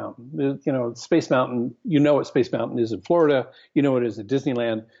Space Mountain. Space Mountain, what Space Mountain is in Florida, it is at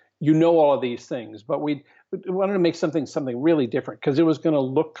Disneyland, all of these things, but we wanted to make something really different because it was going to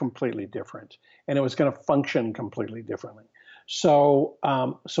look completely different and it was going to function completely differently. So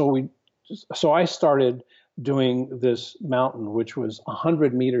I started doing this mountain, which was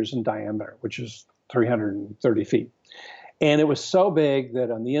 100 meters in diameter, which is 330 feet. And it was so big that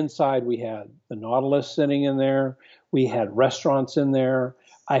on the inside, we had the Nautilus sitting in there. We had restaurants in there.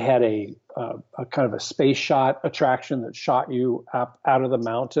 I had a kind of a space shot attraction that shot you up out of the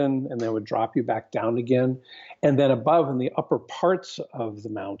mountain and then would drop you back down again. And then above in the upper parts of the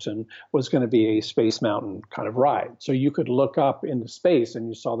mountain was going to be a Space Mountain kind of ride. So you could look up into space and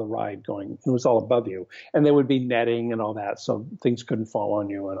you saw the ride going. It was all above you. And there would be netting and all that, so things couldn't fall on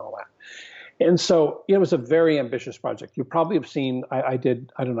you and all that. And so it was a very ambitious project. You probably have seen, I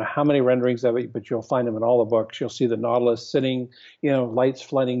don't know how many renderings of it, but you'll find them in all the books. You'll see the Nautilus sitting, lights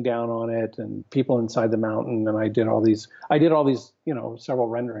flooding down on it and people inside the mountain. And I did all these, several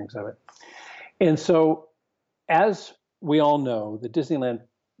renderings of it. And so as we all know, the Disneyland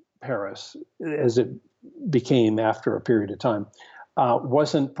Paris, as it became after a period of time,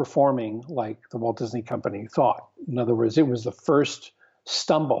 wasn't performing like the Walt Disney Company thought. In other words, it was the first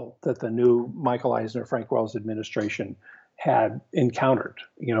stumble that the new Michael Eisner, Frank Wells administration had encountered,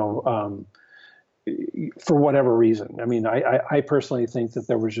 for whatever reason. I mean, I personally think that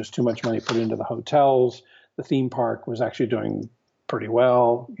there was just too much money put into the hotels. The theme park was actually doing pretty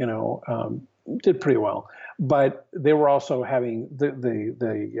well, did pretty well. But they were also having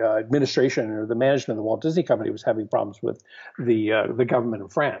the administration or the management of the Walt Disney Company was having problems with the government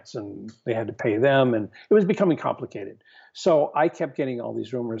of France, and they had to pay them, and it was becoming complicated. So I kept getting all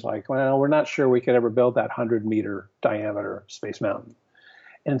these rumors like, well, we're not sure we could ever build that 100-meter diameter Space Mountain.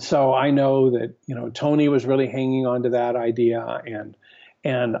 And so I know that, Tony was really hanging on to that idea.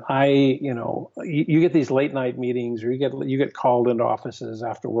 And I, you get these late night meetings or you get called into offices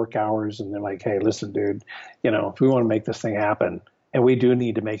after work hours and they're like, hey, listen, dude, if we want to make this thing happen, and we do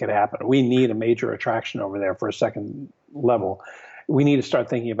need to make it happen, we need a major attraction over there for a second level. We need to start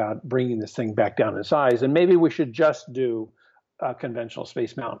thinking about bringing this thing back down in size. And maybe we should just do a conventional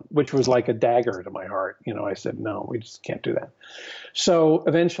Space Mountain, which was like a dagger to my heart. I said, no, we just can't do that. So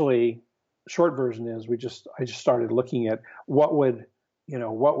eventually, short version is I just started looking at what would,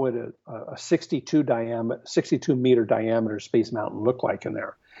 what would a 62 meter diameter Space Mountain look like in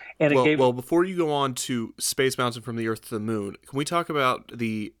there? And well, before you go on to Space Mountain from the Earth to the Moon, can we talk about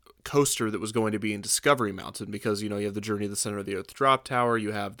the coaster that was going to be in Discovery Mountain? Because, you have the Journey to the Center of the Earth drop tower,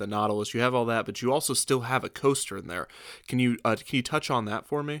 you have the Nautilus, you have all that, but you also still have a coaster in there. Can you touch on that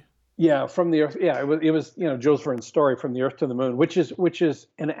for me? Yeah, from the Earth. Yeah, it was Jules Verne's story From the Earth to the Moon, which is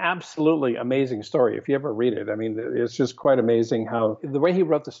an absolutely amazing story. If you ever read it, I mean, it's just quite amazing how the way he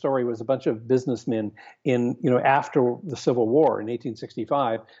wrote the story was a bunch of businessmen after the Civil War in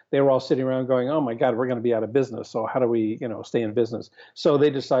 1865. They were all sitting around going, "Oh my God, we're going to be out of business. So how do we stay in business?" So they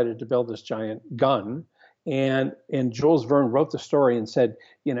decided to build this giant gun, and Jules Verne wrote the story and said,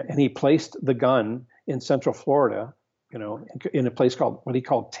 and he placed the gun in Central Florida, in a place called what he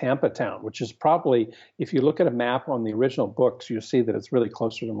called Tampa Town, which is probably, if you look at a map on the original books, you'll see that it's really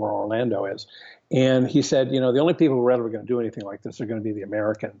closer to where Orlando is. And he said, the only people who are ever going to do anything like this are going to be the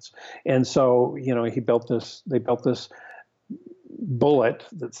Americans. And so, they built this bullet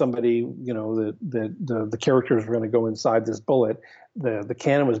that somebody, the characters were going to go inside this bullet. The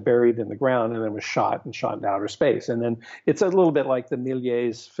cannon was buried in the ground and then was shot into outer space. And then it's a little bit like the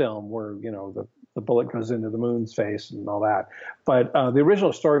Méliès film where, the bullet goes into the moon's face and all that. But the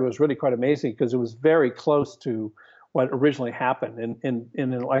original story was really quite amazing because it was very close to what originally happened. And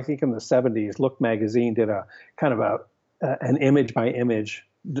I think in the 70s, Look magazine did a kind of an image by image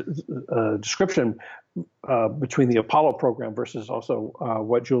description between the Apollo program versus also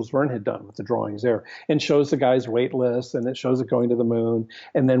what Jules Verne had done with the drawings there, and shows the guys weightless, and it shows it going to the moon.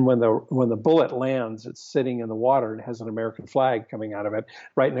 And then when the bullet lands, it's sitting in the water and has an American flag coming out of it,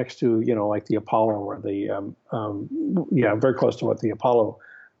 right next to like the Apollo or the very close to what the Apollo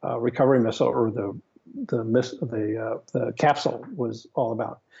recovery missile or the capsule was all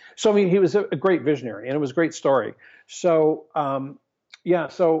about. So I mean, he was a great visionary, and it was a great story. So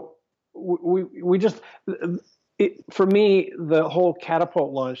so we just, for me, the whole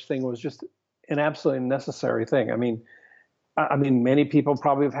catapult launch thing was just an absolutely necessary thing. I mean, many people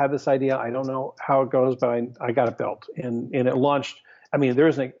probably have had this idea. I don't know how it goes, but I got it built, and it launched. I mean, there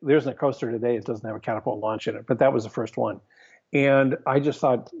isn't a coaster today that doesn't have a catapult launch in it, but that was the first one. And I just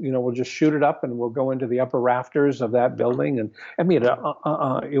thought, we'll just shoot it up and we'll go into the upper rafters of that building. And I mean,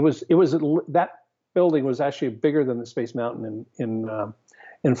 that building was actually bigger than the Space Mountain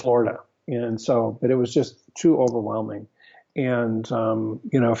in Florida. And so, but it was just too overwhelming. And,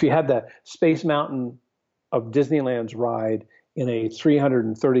 if you had the Space Mountain of Disneyland's ride in a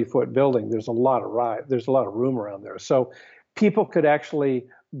 330-foot building, there's a lot of room around there. So people could actually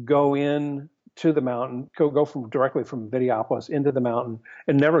go in to the mountain, go directly from Videopolis into the mountain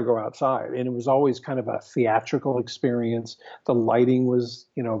and never go outside. And it was always kind of a theatrical experience. The lighting was,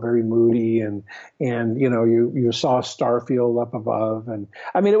 very moody, and you saw Starfield up above. And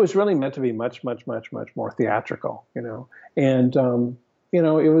I mean, it was really meant to be much, much, much, much more theatrical, and, it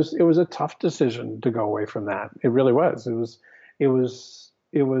was a tough decision to go away from that. It really was. It was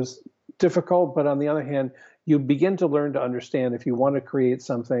difficult, but on the other hand, you begin to learn to understand if you want to create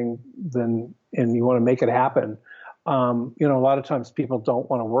something, and you want to make it happen. A lot of times people don't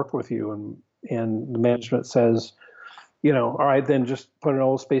want to work with you, and the management says, all right, then just put an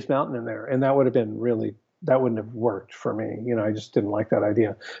old Space Mountain in there, and that wouldn't have worked for me. I just didn't like that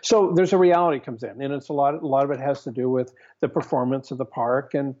idea. So there's a reality comes in, and it's a lot of it has to do with the performance of the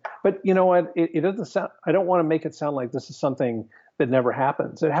park. But you know what? It doesn't sound. I don't want to make it sound like this is something that never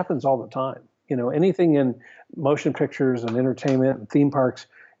happens. It happens all the time. Anything in motion pictures and entertainment and theme parks,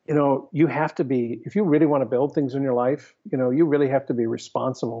 you have to be, if you really want to build things in your life, you really have to be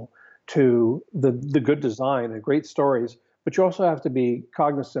responsible to the good design and great stories, but you also have to be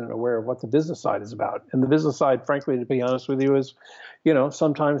cognizant and aware of what the business side is about. And the business side, frankly, to be honest with you, is,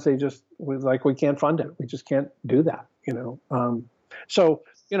 sometimes we can't fund it. We just can't do that, So,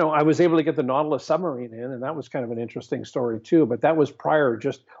 I was able to get the Nautilus submarine in, and that was kind of an interesting story too. But that was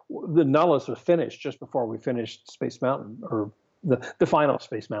the Nautilus was finished just before we finished Space Mountain, or the final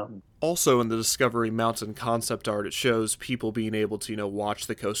Space Mountain. Also in the Discovery Mountain concept art, it shows people being able to, watch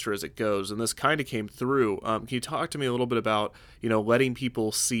the coaster as it goes. And this kind of came through. Can you talk to me a little bit about, letting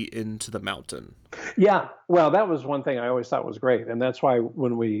people see into the mountain? Yeah, well, that was one thing I always thought was great. And that's why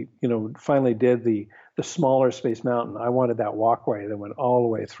when we, finally did the smaller Space Mountain, I wanted that walkway that went all the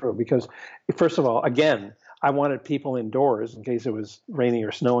way through. Because, first of all, again, I wanted people indoors in case it was raining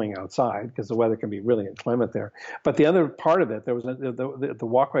or snowing outside, because the weather can be really inclement there. But the other part of it, the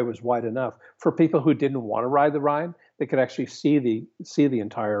walkway was wide enough for people who didn't want to ride the ride. they could actually see the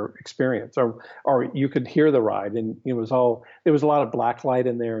entire experience, or you could hear the ride, and there was a lot of black light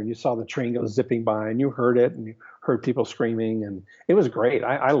in there, and you saw the train go zipping by, and you heard it, and you heard people screaming, and it was great.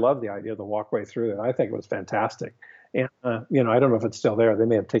 I love the idea of the walkway through it. I think it was fantastic. And I don't know if it's still there. They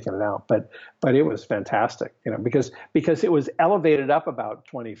may have taken it out, but it was fantastic. Because it was elevated up about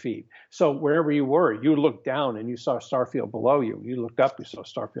 20 feet. So wherever you were, you looked down and you saw Starfield below you. You looked up, you saw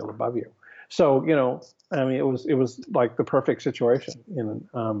Starfield above you. So it was like the perfect situation. And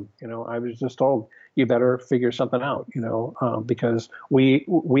I was just told, you better figure something out. Because we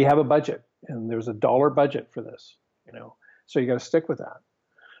have a budget, and there's a dollar budget for this. So you got to stick with that.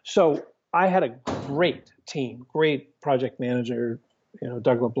 So I had a great team, great project manager,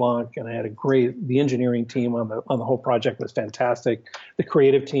 Doug LeBlanc, and I had the engineering team on the whole project was fantastic. The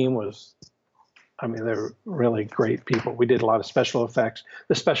creative team they're really great people. We did a lot of special effects.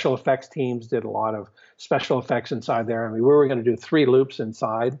 The special effects teams did a lot of special effects inside there. We were going to do 3 loops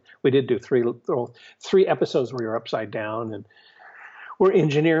inside. We did do three episodes where you're upside down, and we're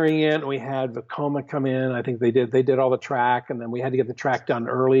engineering it. We had Vekoma come in. I think they did all the track, and then we had to get the track done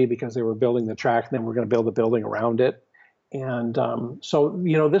early because they were building the track, and then we're going to build the building around it. And so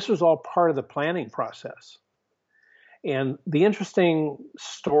this was all part of the planning process. And the interesting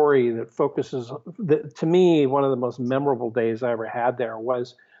story that focuses, to me, one of the most memorable days I ever had there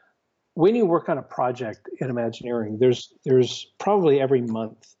was when you work on a project in Imagineering, there's probably every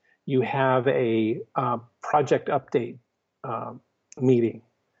month you have a project update meeting,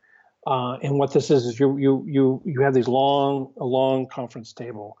 and what this is you have these long conference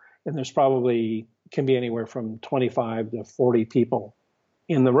table, and there's probably can be anywhere from 25 to 40 people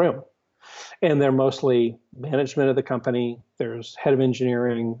in the room, and they're mostly management of the company. There's head of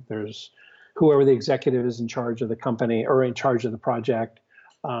engineering, there's whoever the executive is in charge of the company or in charge of the project,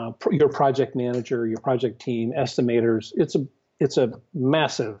 your project manager, your project team, estimators. It's a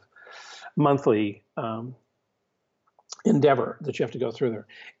massive monthly endeavor that you have to go through there.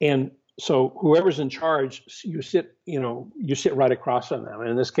 And so whoever's in charge, you sit right across from them. And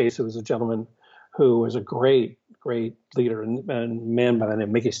in this case, it was a gentleman who was a great leader and man by the name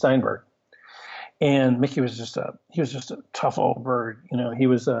of Mickey Steinberg. And Mickey was just a tough old bird. He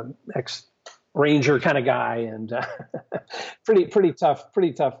was an ex-Ranger kind of guy, and pretty tough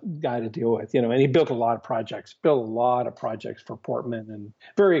guy to deal with. And he built a lot of projects for Portman, and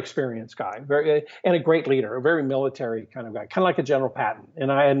very experienced guy, and a great leader, a very military kind of guy, kind of like a General Patton.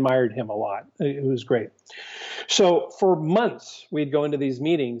 And I admired him a lot. It was great. So for months, we'd go into these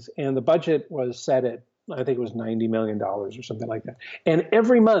meetings, and the budget was set at, I think it was $90 million or something like that. And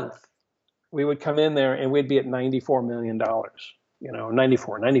every month, we would come in there and we'd be at $94 million,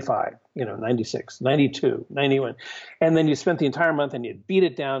 94, 95, 96, 92, 91. And then you spent the entire month and you'd beat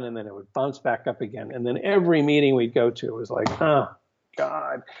it down, and then it would bounce back up again. And then every meeting we'd go to was like, oh,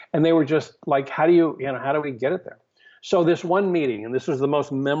 God. And they were just like, how do we get it there? So this one meeting, and this was the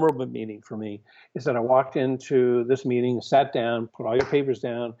most memorable meeting for me, is that I walked into this meeting, sat down, put all your papers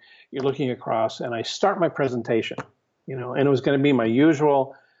down, you're looking across, and I start my presentation, and it was going to be my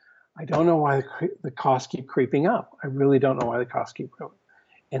usual, I don't know why the costs keep creeping up. I really don't know why the costs keep going.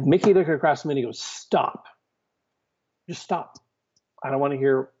 And Mickey looked across at me and he goes, stop. Just stop. I don't want to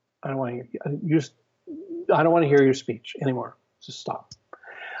hear your speech anymore. Just stop.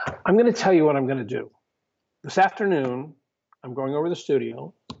 I'm going to tell you what I'm going to do. This afternoon, I'm going over to the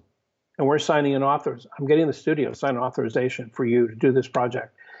studio, and we're signing an I'm getting the studio to sign an authorization for you to do this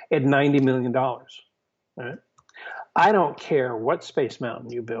project at $90 million. All right? I don't care what Space Mountain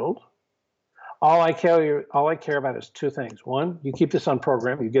you build. All I care about is 2 things. One, you keep this on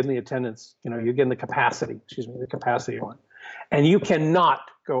program. You get in the attendance. You get in the capacity one, and you cannot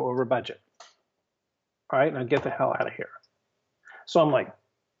go over budget. All right, now get the hell out of here. So I'm like,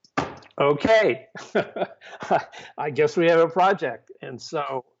 okay, I guess we have a project. And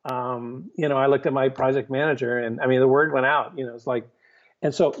so, I looked at my project manager, and the word went out. It's like.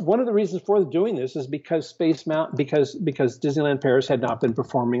 And so one of the reasons for doing this is because Space Mountain, because Disneyland Paris had not been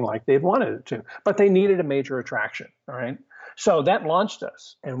performing like they'd wanted it to, but they needed a major attraction. All right. So that launched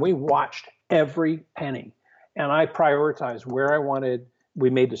us, and we watched every penny, and I prioritized where I wanted.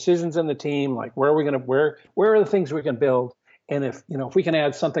 We made decisions in the team, like where are the things we can build. And if we can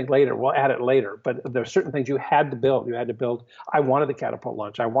add something later, we'll add it later. But there are certain things you had to build. I wanted the catapult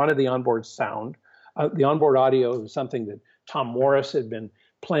launch. I wanted the onboard sound. The onboard audio was something that Tom Morris had been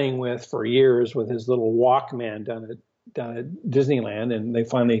playing with for years with his little Walkman down at Disneyland, and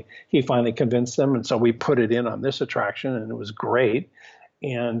he finally convinced them, and so we put it in on this attraction, and it was great,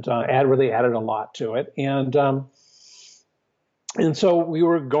 and really added a lot to it. And And so we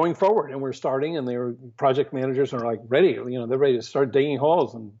were going forward, and we're starting, and they were project managers are like ready, they're ready to start digging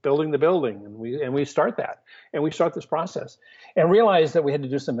holes and building the building, and we start that, and we start this process, and realized that we had to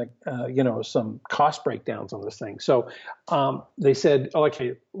do some some cost breakdowns on this thing. So they said, oh,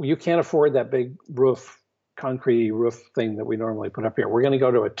 okay, you can't afford that big concrete roof thing that we normally put up here. We're going to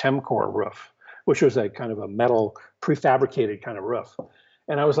go to a Temcor roof, which was a kind of a metal prefabricated kind of roof.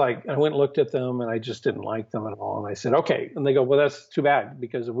 And I was like, I went and looked at them, and I just didn't like them at all. And I said, okay. And they go, well, that's too bad,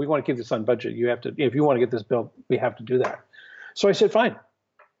 because if we want to keep this on budget, if you want to get this built, we have to do that. So I said, fine,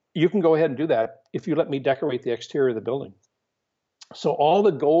 you can go ahead and do that if you let me decorate the exterior of the building. So all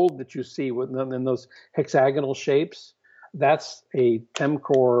the gold that you see in those hexagonal shapes, that's a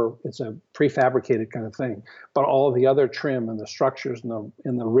Temcor. It's a prefabricated kind of thing. But all of the other trim and the structures and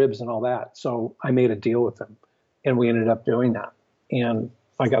the ribs and all that. So I made a deal with them, and we ended up doing that. And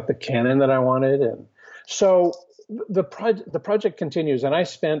I got the cannon that I wanted, and so the project continues. And I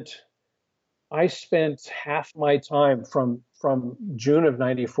spent half my time from June of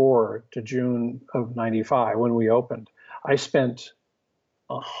 '94 to June of '95 when we opened. I spent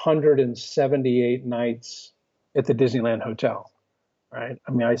 178 nights at the Disneyland Hotel. Right?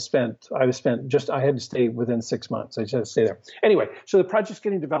 I mean, I had to stay within 6 months. I just had to stay there. Anyway, so the project's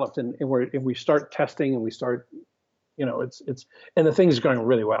getting developed, and we start testing, and we start. And the thing's going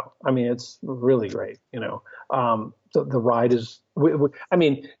really well. I mean, it's really great. The ride is. I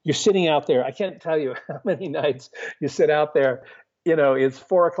mean, you're sitting out there. I can't tell you how many nights you sit out there. It's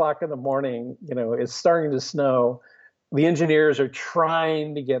 4:00 in the morning. It's starting to snow. The engineers are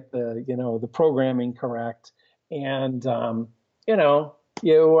trying to get the programming correct, and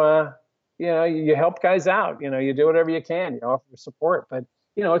you help guys out. You do whatever you can. You offer support, but.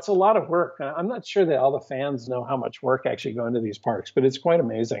 It's a lot of work. I'm not sure that all the fans know how much work actually go into these parks, but it's quite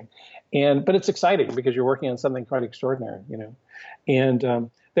amazing. But it's exciting because you're working on something quite extraordinary,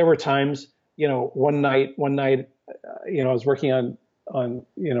 And there were times, one night, I was working on,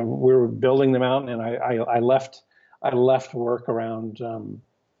 we were building the mountain, and I left work around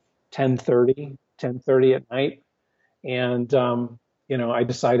 10:30 at night. And, I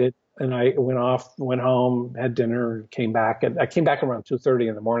decided, and I went home, had dinner, came back. And I came back around 2:30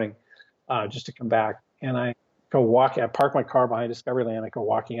 in the morning just to come back. And I go walking. I park my car behind Discoveryland. I go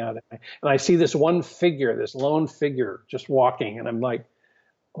walking out, and I see this lone figure just walking. And I'm like,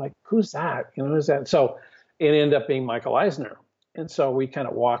 who's that? Who's that? So it ended up being Michael Eisner. And so we kind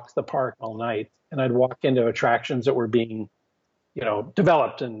of walked the park all night. And I'd walk into attractions that were being,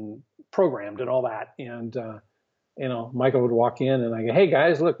 developed and programmed and all that. And Michael would walk in, and I go, hey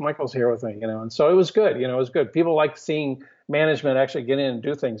guys, look, Michael's here with me, and so it was good. It was good. People like seeing management actually get in and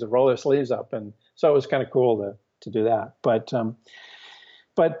do things and roll their sleeves up. And so it was kind of cool to do that.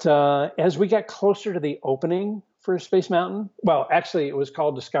 But as we got closer to the opening for Space Mountain, well, actually it was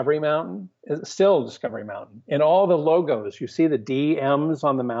called Discovery Mountain. It's still Discovery Mountain. And all the logos, you see the DMs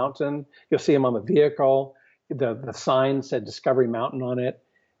on the mountain, you'll see them on the vehicle. The sign said Discovery Mountain on it.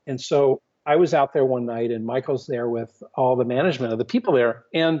 And so I was out there one night, and Michael's there with all the management of the people there.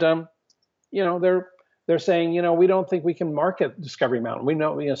 And, they're saying, we don't think we can market Discovery Mountain. We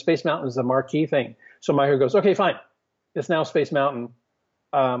know, Space Mountain is the marquee thing. So Michael goes, okay, fine. It's now Space Mountain.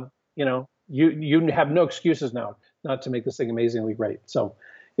 You have no excuses now not to make this thing amazingly great. So,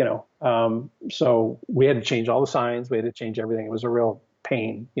 so we had to change all the signs. We had to change everything. It was a real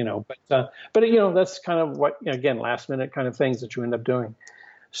pain, but that's kind of what, again, last minute kind of things that you end up doing.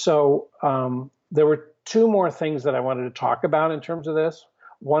 So there were two more things that I wanted to talk about in terms of this.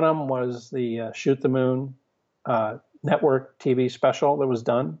 One of them was the Shoot the Moon network TV special that was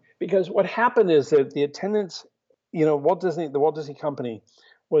done. Because what happened is that the attendance, the Walt Disney Company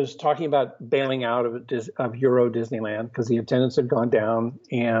was talking about bailing out of Euro Disneyland because the attendance had gone down,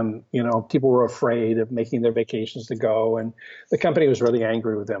 and people were afraid of making their vacations to go, and the company was really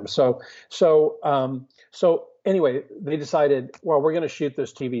angry with them. So anyway, they decided, well, we're going to shoot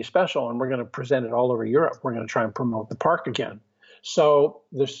this TV special, and we're going to present it all over Europe. We're going to try and promote the park again. So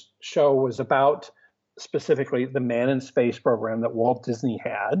this show was about specifically the Man in Space program that Walt Disney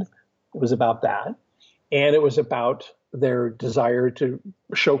had. It was about that, and it was about their desire to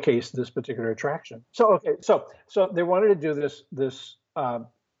showcase this particular attraction. So they wanted to do this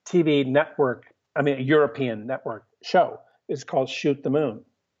TV network, European network show. It's called Shoot the Moon.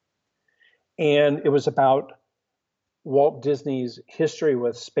 And it was about Walt Disney's history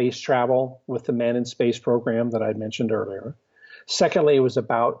with space travel, with the Man in Space program that I mentioned earlier. Secondly, it was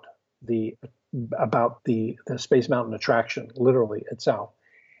about the Space Mountain attraction, literally itself.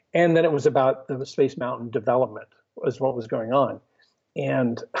 And then it was about the Space Mountain development, was what was going on.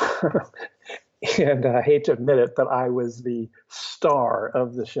 And And I hate to admit it, but I was the star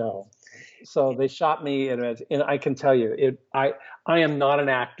of the show. So they shot me, and I can tell you, I am not an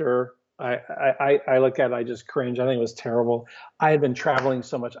actor. I look at it, I just cringe. I think it was terrible. I had been traveling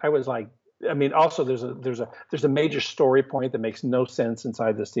so much. I was like, I mean, also there's a major story point that makes no sense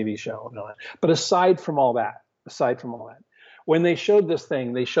inside this TV show and all that. But aside from all that, when they showed this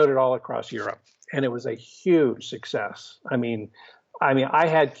thing, they showed it all across Europe, and it was a huge success. I mean, I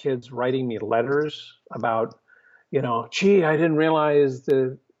had kids writing me letters about, gee, I didn't realize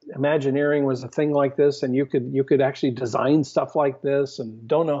the Imagineering was a thing like this, and you could actually design stuff like this, and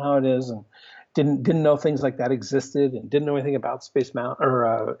don't know how it is, and didn't know things like that existed, and didn't know anything about Space Mountain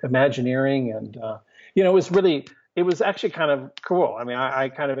or Imagineering, and it was actually kind of cool. I mean, I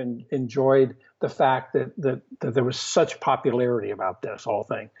kind of enjoyed the fact that there was such popularity about this whole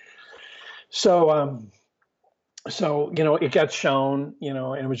thing. So it got shown,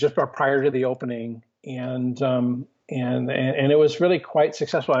 and it was just about prior to the opening, and it was really quite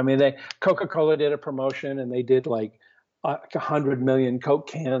successful. I mean, Coca-Cola did a promotion, and they did like 100 million Coke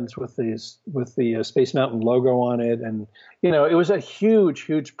cans with the Space Mountain logo on it, and it was a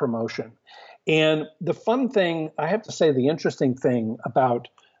huge promotion. And the fun thing, I have to say, the interesting thing about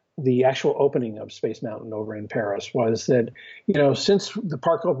the actual opening of Space Mountain over in Paris was that, since the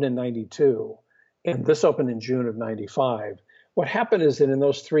park opened in '92 and this opened in June of '95, what happened is that in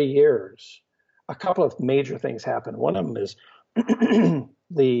those 3 years, a couple of major things happened. One of them is all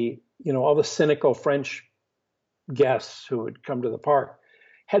the cynical French guests who would come to the park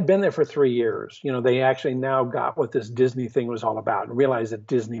had been there for 3 years. They actually now got what this Disney thing was all about and realized that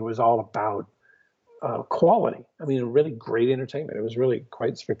Disney was all about quality. I mean, really great entertainment. It was really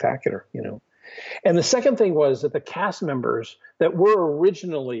quite spectacular, And the second thing was that the cast members that were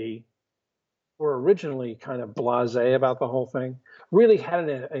originally kind of blasé about the whole thing really had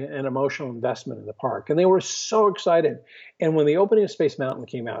an emotional investment in the park, and they were so excited. And when the opening of Space Mountain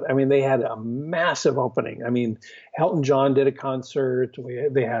came out, I mean, they had a massive opening. I mean, Elton John did a concert.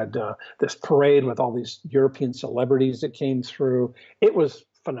 They had this parade with all these European celebrities that came through. It was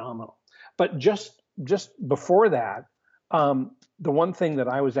phenomenal. But just before that, the one thing that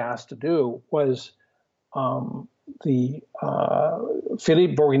I was asked to do was Philippe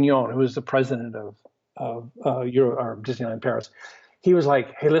Bourguignon, who was the president of Disneyland Paris. He was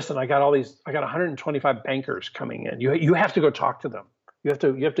like, "Hey, listen, I got 125 bankers coming in. You have to go talk to them. You have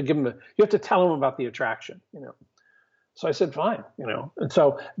to give them you have to tell them about the attraction, So I said, fine, And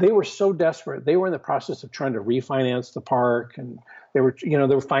so they were so desperate. They were in the process of trying to refinance the park, and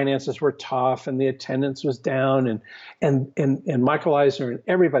their finances were tough, and the attendance was down, and Michael Eisner and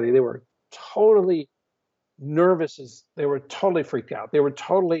everybody, they were totally nervous. They were totally freaked out. They were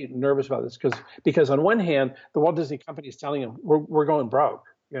totally nervous about this because on one hand, the Walt Disney Company is telling them we're going broke.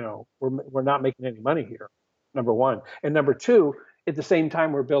 We're not making any money here. Number one, and number two, at the same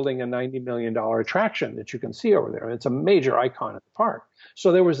time, we're building a $90 million attraction that you can see over there. It's a major icon at the park.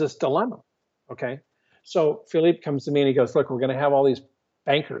 So there was this dilemma. Okay, so Philippe comes to me and he goes, "Look, we're going to have all these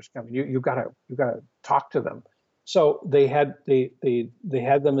bankers coming. You got to talk to them." So they had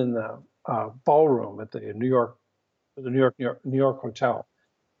them in the ballroom at the New York hotel.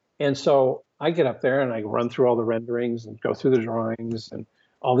 And so I get up there and I run through all the renderings and go through the drawings, and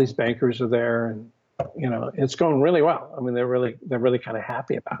all these bankers are there, and it's going really well. I mean, they're really kind of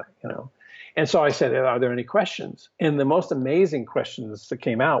happy about it, And so I said, "Are there any questions?" And the most amazing questions that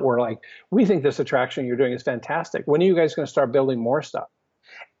came out were like, "We think this attraction you're doing is fantastic. When are you guys going to start building more stuff?"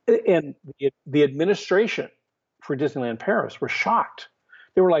 And the administration for Disneyland Paris were shocked.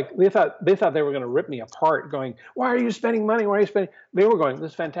 They were like, they thought they were going to rip me apart, going, "Why are you spending money? Why are you spending?" They were going,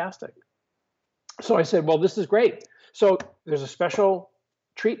 "This is fantastic." So I said, "Well, this is great. So there's a special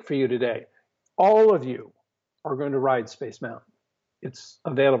treat for you today. All of you are going to ride Space Mountain. It's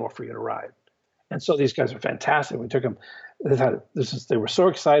available for you to ride." And so these guys are fantastic. We took them. They were so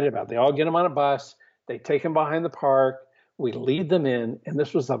excited about it. They all get them on a bus. They take them behind the park. We lead them in, and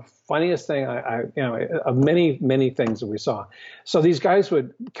this was the funniest thing of many things that we saw. So these guys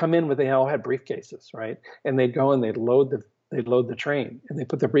would come in they all had briefcases, right? And they'd go and they'd load the train, and they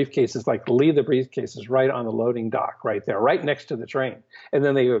put the briefcases, leave the briefcases right on the loading dock right there, right next to the train. And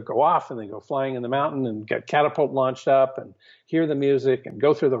then they would go off and they go flying in the mountain and get catapult launched up and hear the music and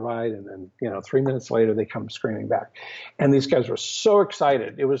go through the ride. And then, 3 minutes later, they come screaming back. And these guys were so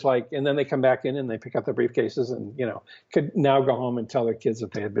excited. It was like, and then they come back in and they pick up their briefcases and, could now go home and tell their kids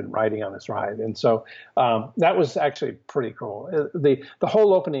that they had been riding on this ride. And so that was actually pretty cool. The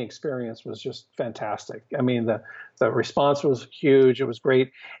whole opening experience was just fantastic. I mean, the response house was huge. It was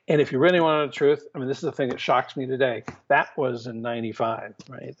great. And if you really wanted the truth, I mean, this is the thing that shocks me today. That was in 95,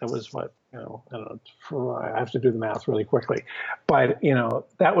 right? That was what, I don't know, I have to do the math really quickly. But,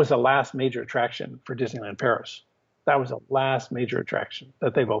 that was the last major attraction for Disneyland Paris. That was the last major attraction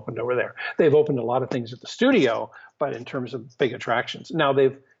that they've opened over there. They've opened a lot of things at the studio, but in terms of big attractions. Now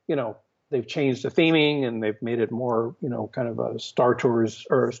they've changed the theming and they've made it more, kind of a Star Tours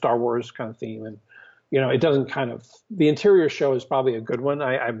or Star Wars kind of theme. And, it doesn't the interior show is probably a good one.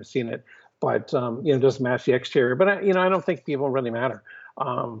 I haven't seen it, but, it doesn't match the exterior. But, I don't think people really matter.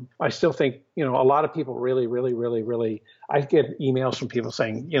 I still think, a lot of people really, really, really, really, I get emails from people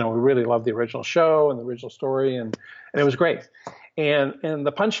saying, we really love the original show and the original story and it was great. And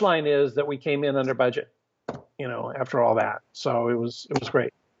the punchline is that we came in under budget, after all that. So it was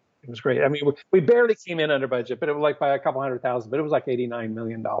great. It was great. I mean, we barely came in under budget, but it was like by a couple $100,000, but it was like $89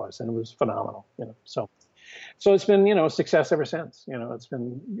 million and it was phenomenal, so it's been, a success ever since, it's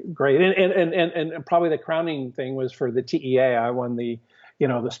been great. And probably the crowning thing was for the TEA. I won the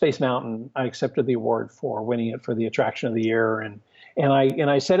Space Mountain. I accepted the award for winning it for the attraction of the year. And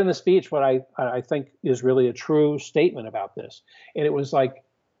I said in the speech what I think is really a true statement about this. And it was like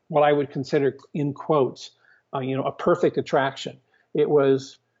what I would consider in quotes, a perfect attraction. It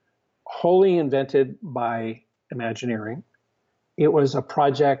was wholly invented by Imagineering. It was a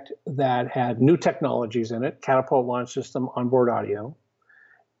project that had new technologies in it, catapult launch system, onboard audio.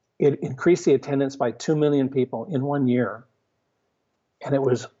 It increased the attendance by 2 million people in 1 year. And it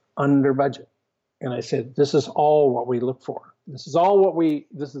was under budget. And I said, this is all what we look for. This is all what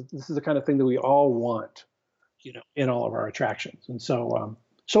this is the kind of thing that we all want, in all of our attractions. And so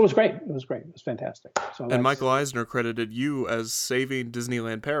it was great. It was great. It was fantastic. And Michael Eisner credited you as saving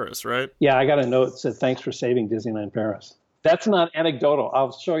Disneyland Paris, right? Yeah, I got a note that said, thanks for saving Disneyland Paris. That's not anecdotal.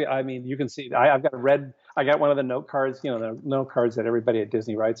 I'll show you. I mean, you can see, I got one of the note cards, the note cards that everybody at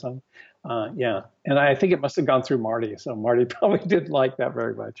Disney writes on. Yeah. And I think it must have gone through Marty. So Marty probably didn't like that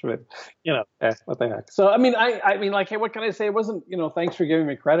very much, but what the heck. So, I mean, hey, what can I say? It wasn't, thanks for giving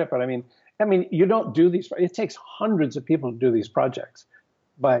me credit, but I mean, you don't do these. It takes hundreds of people to do these projects,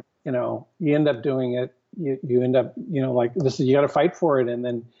 but, you end up doing it. You end up, like this is, you got to fight for it. And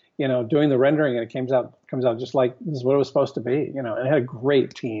then, doing the rendering and it comes out just like this is what it was supposed to be, and it had a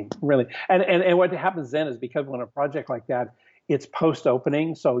great team, really. And what happens then is because when a project like that, it's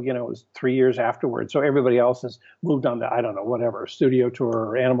post-opening. So, it was 3 years afterwards. So everybody else has moved on to, I don't know, whatever, Studio Tour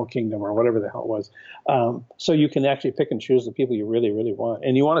or Animal Kingdom or whatever the hell it was. So you can actually pick and choose the people you really, really want.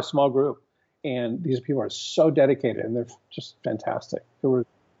 And you want a small group. And these people are so dedicated and they're just fantastic. They were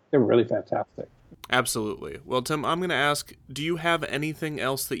really fantastic. Absolutely. Well, Tim, I'm going to ask, do you have anything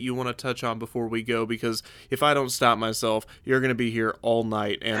else that you want to touch on before we go? Because if I don't stop myself, you're going to be here all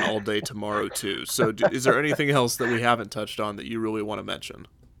night and all day tomorrow, too. So is there anything else that we haven't touched on that you really want to mention?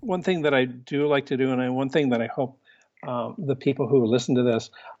 One thing that I do like to do, and one thing that I hope the people who listen to this,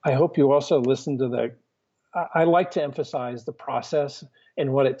 I hope you also listen to I like to emphasize the process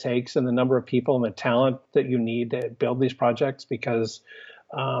and what it takes and the number of people and the talent that you need to build these projects, because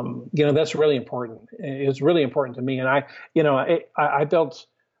that's really important. It's really important to me. And I built,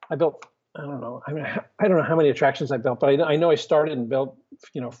 I don't know. I mean, I don't know how many attractions I built, but I know I started and built,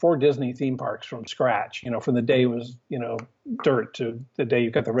 4 Disney theme parks from scratch, from the day it was, dirt to the day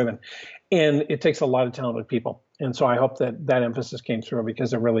you got the ribbon. And it takes a lot of talented people. And so I hope that emphasis came through,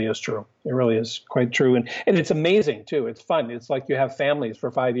 because it really is true. It really is quite true. And it's amazing too. It's fun. It's like you have families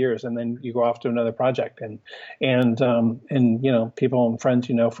for 5 years and then you go off to another project and people and friends,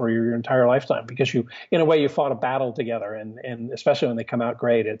 for your entire lifetime, because in a way you fought a battle together, and especially when they come out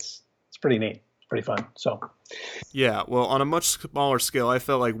great, it's pretty neat. Pretty fun. So, yeah. Well, on a much smaller scale, I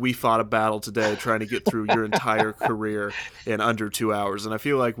felt like we fought a battle today trying to get through your entire career in under 2 hours, and I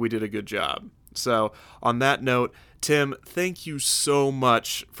feel like we did a good job. So, on that note, Tim, thank you so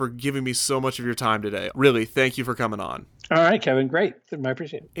much for giving me so much of your time today. Really, thank you for coming on. All right, Kevin. Great. I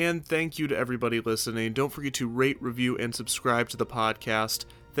appreciate it. And thank you to everybody listening. Don't forget to rate, review, and subscribe to the podcast.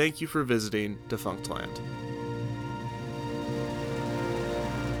 Thank you for visiting Defunctland.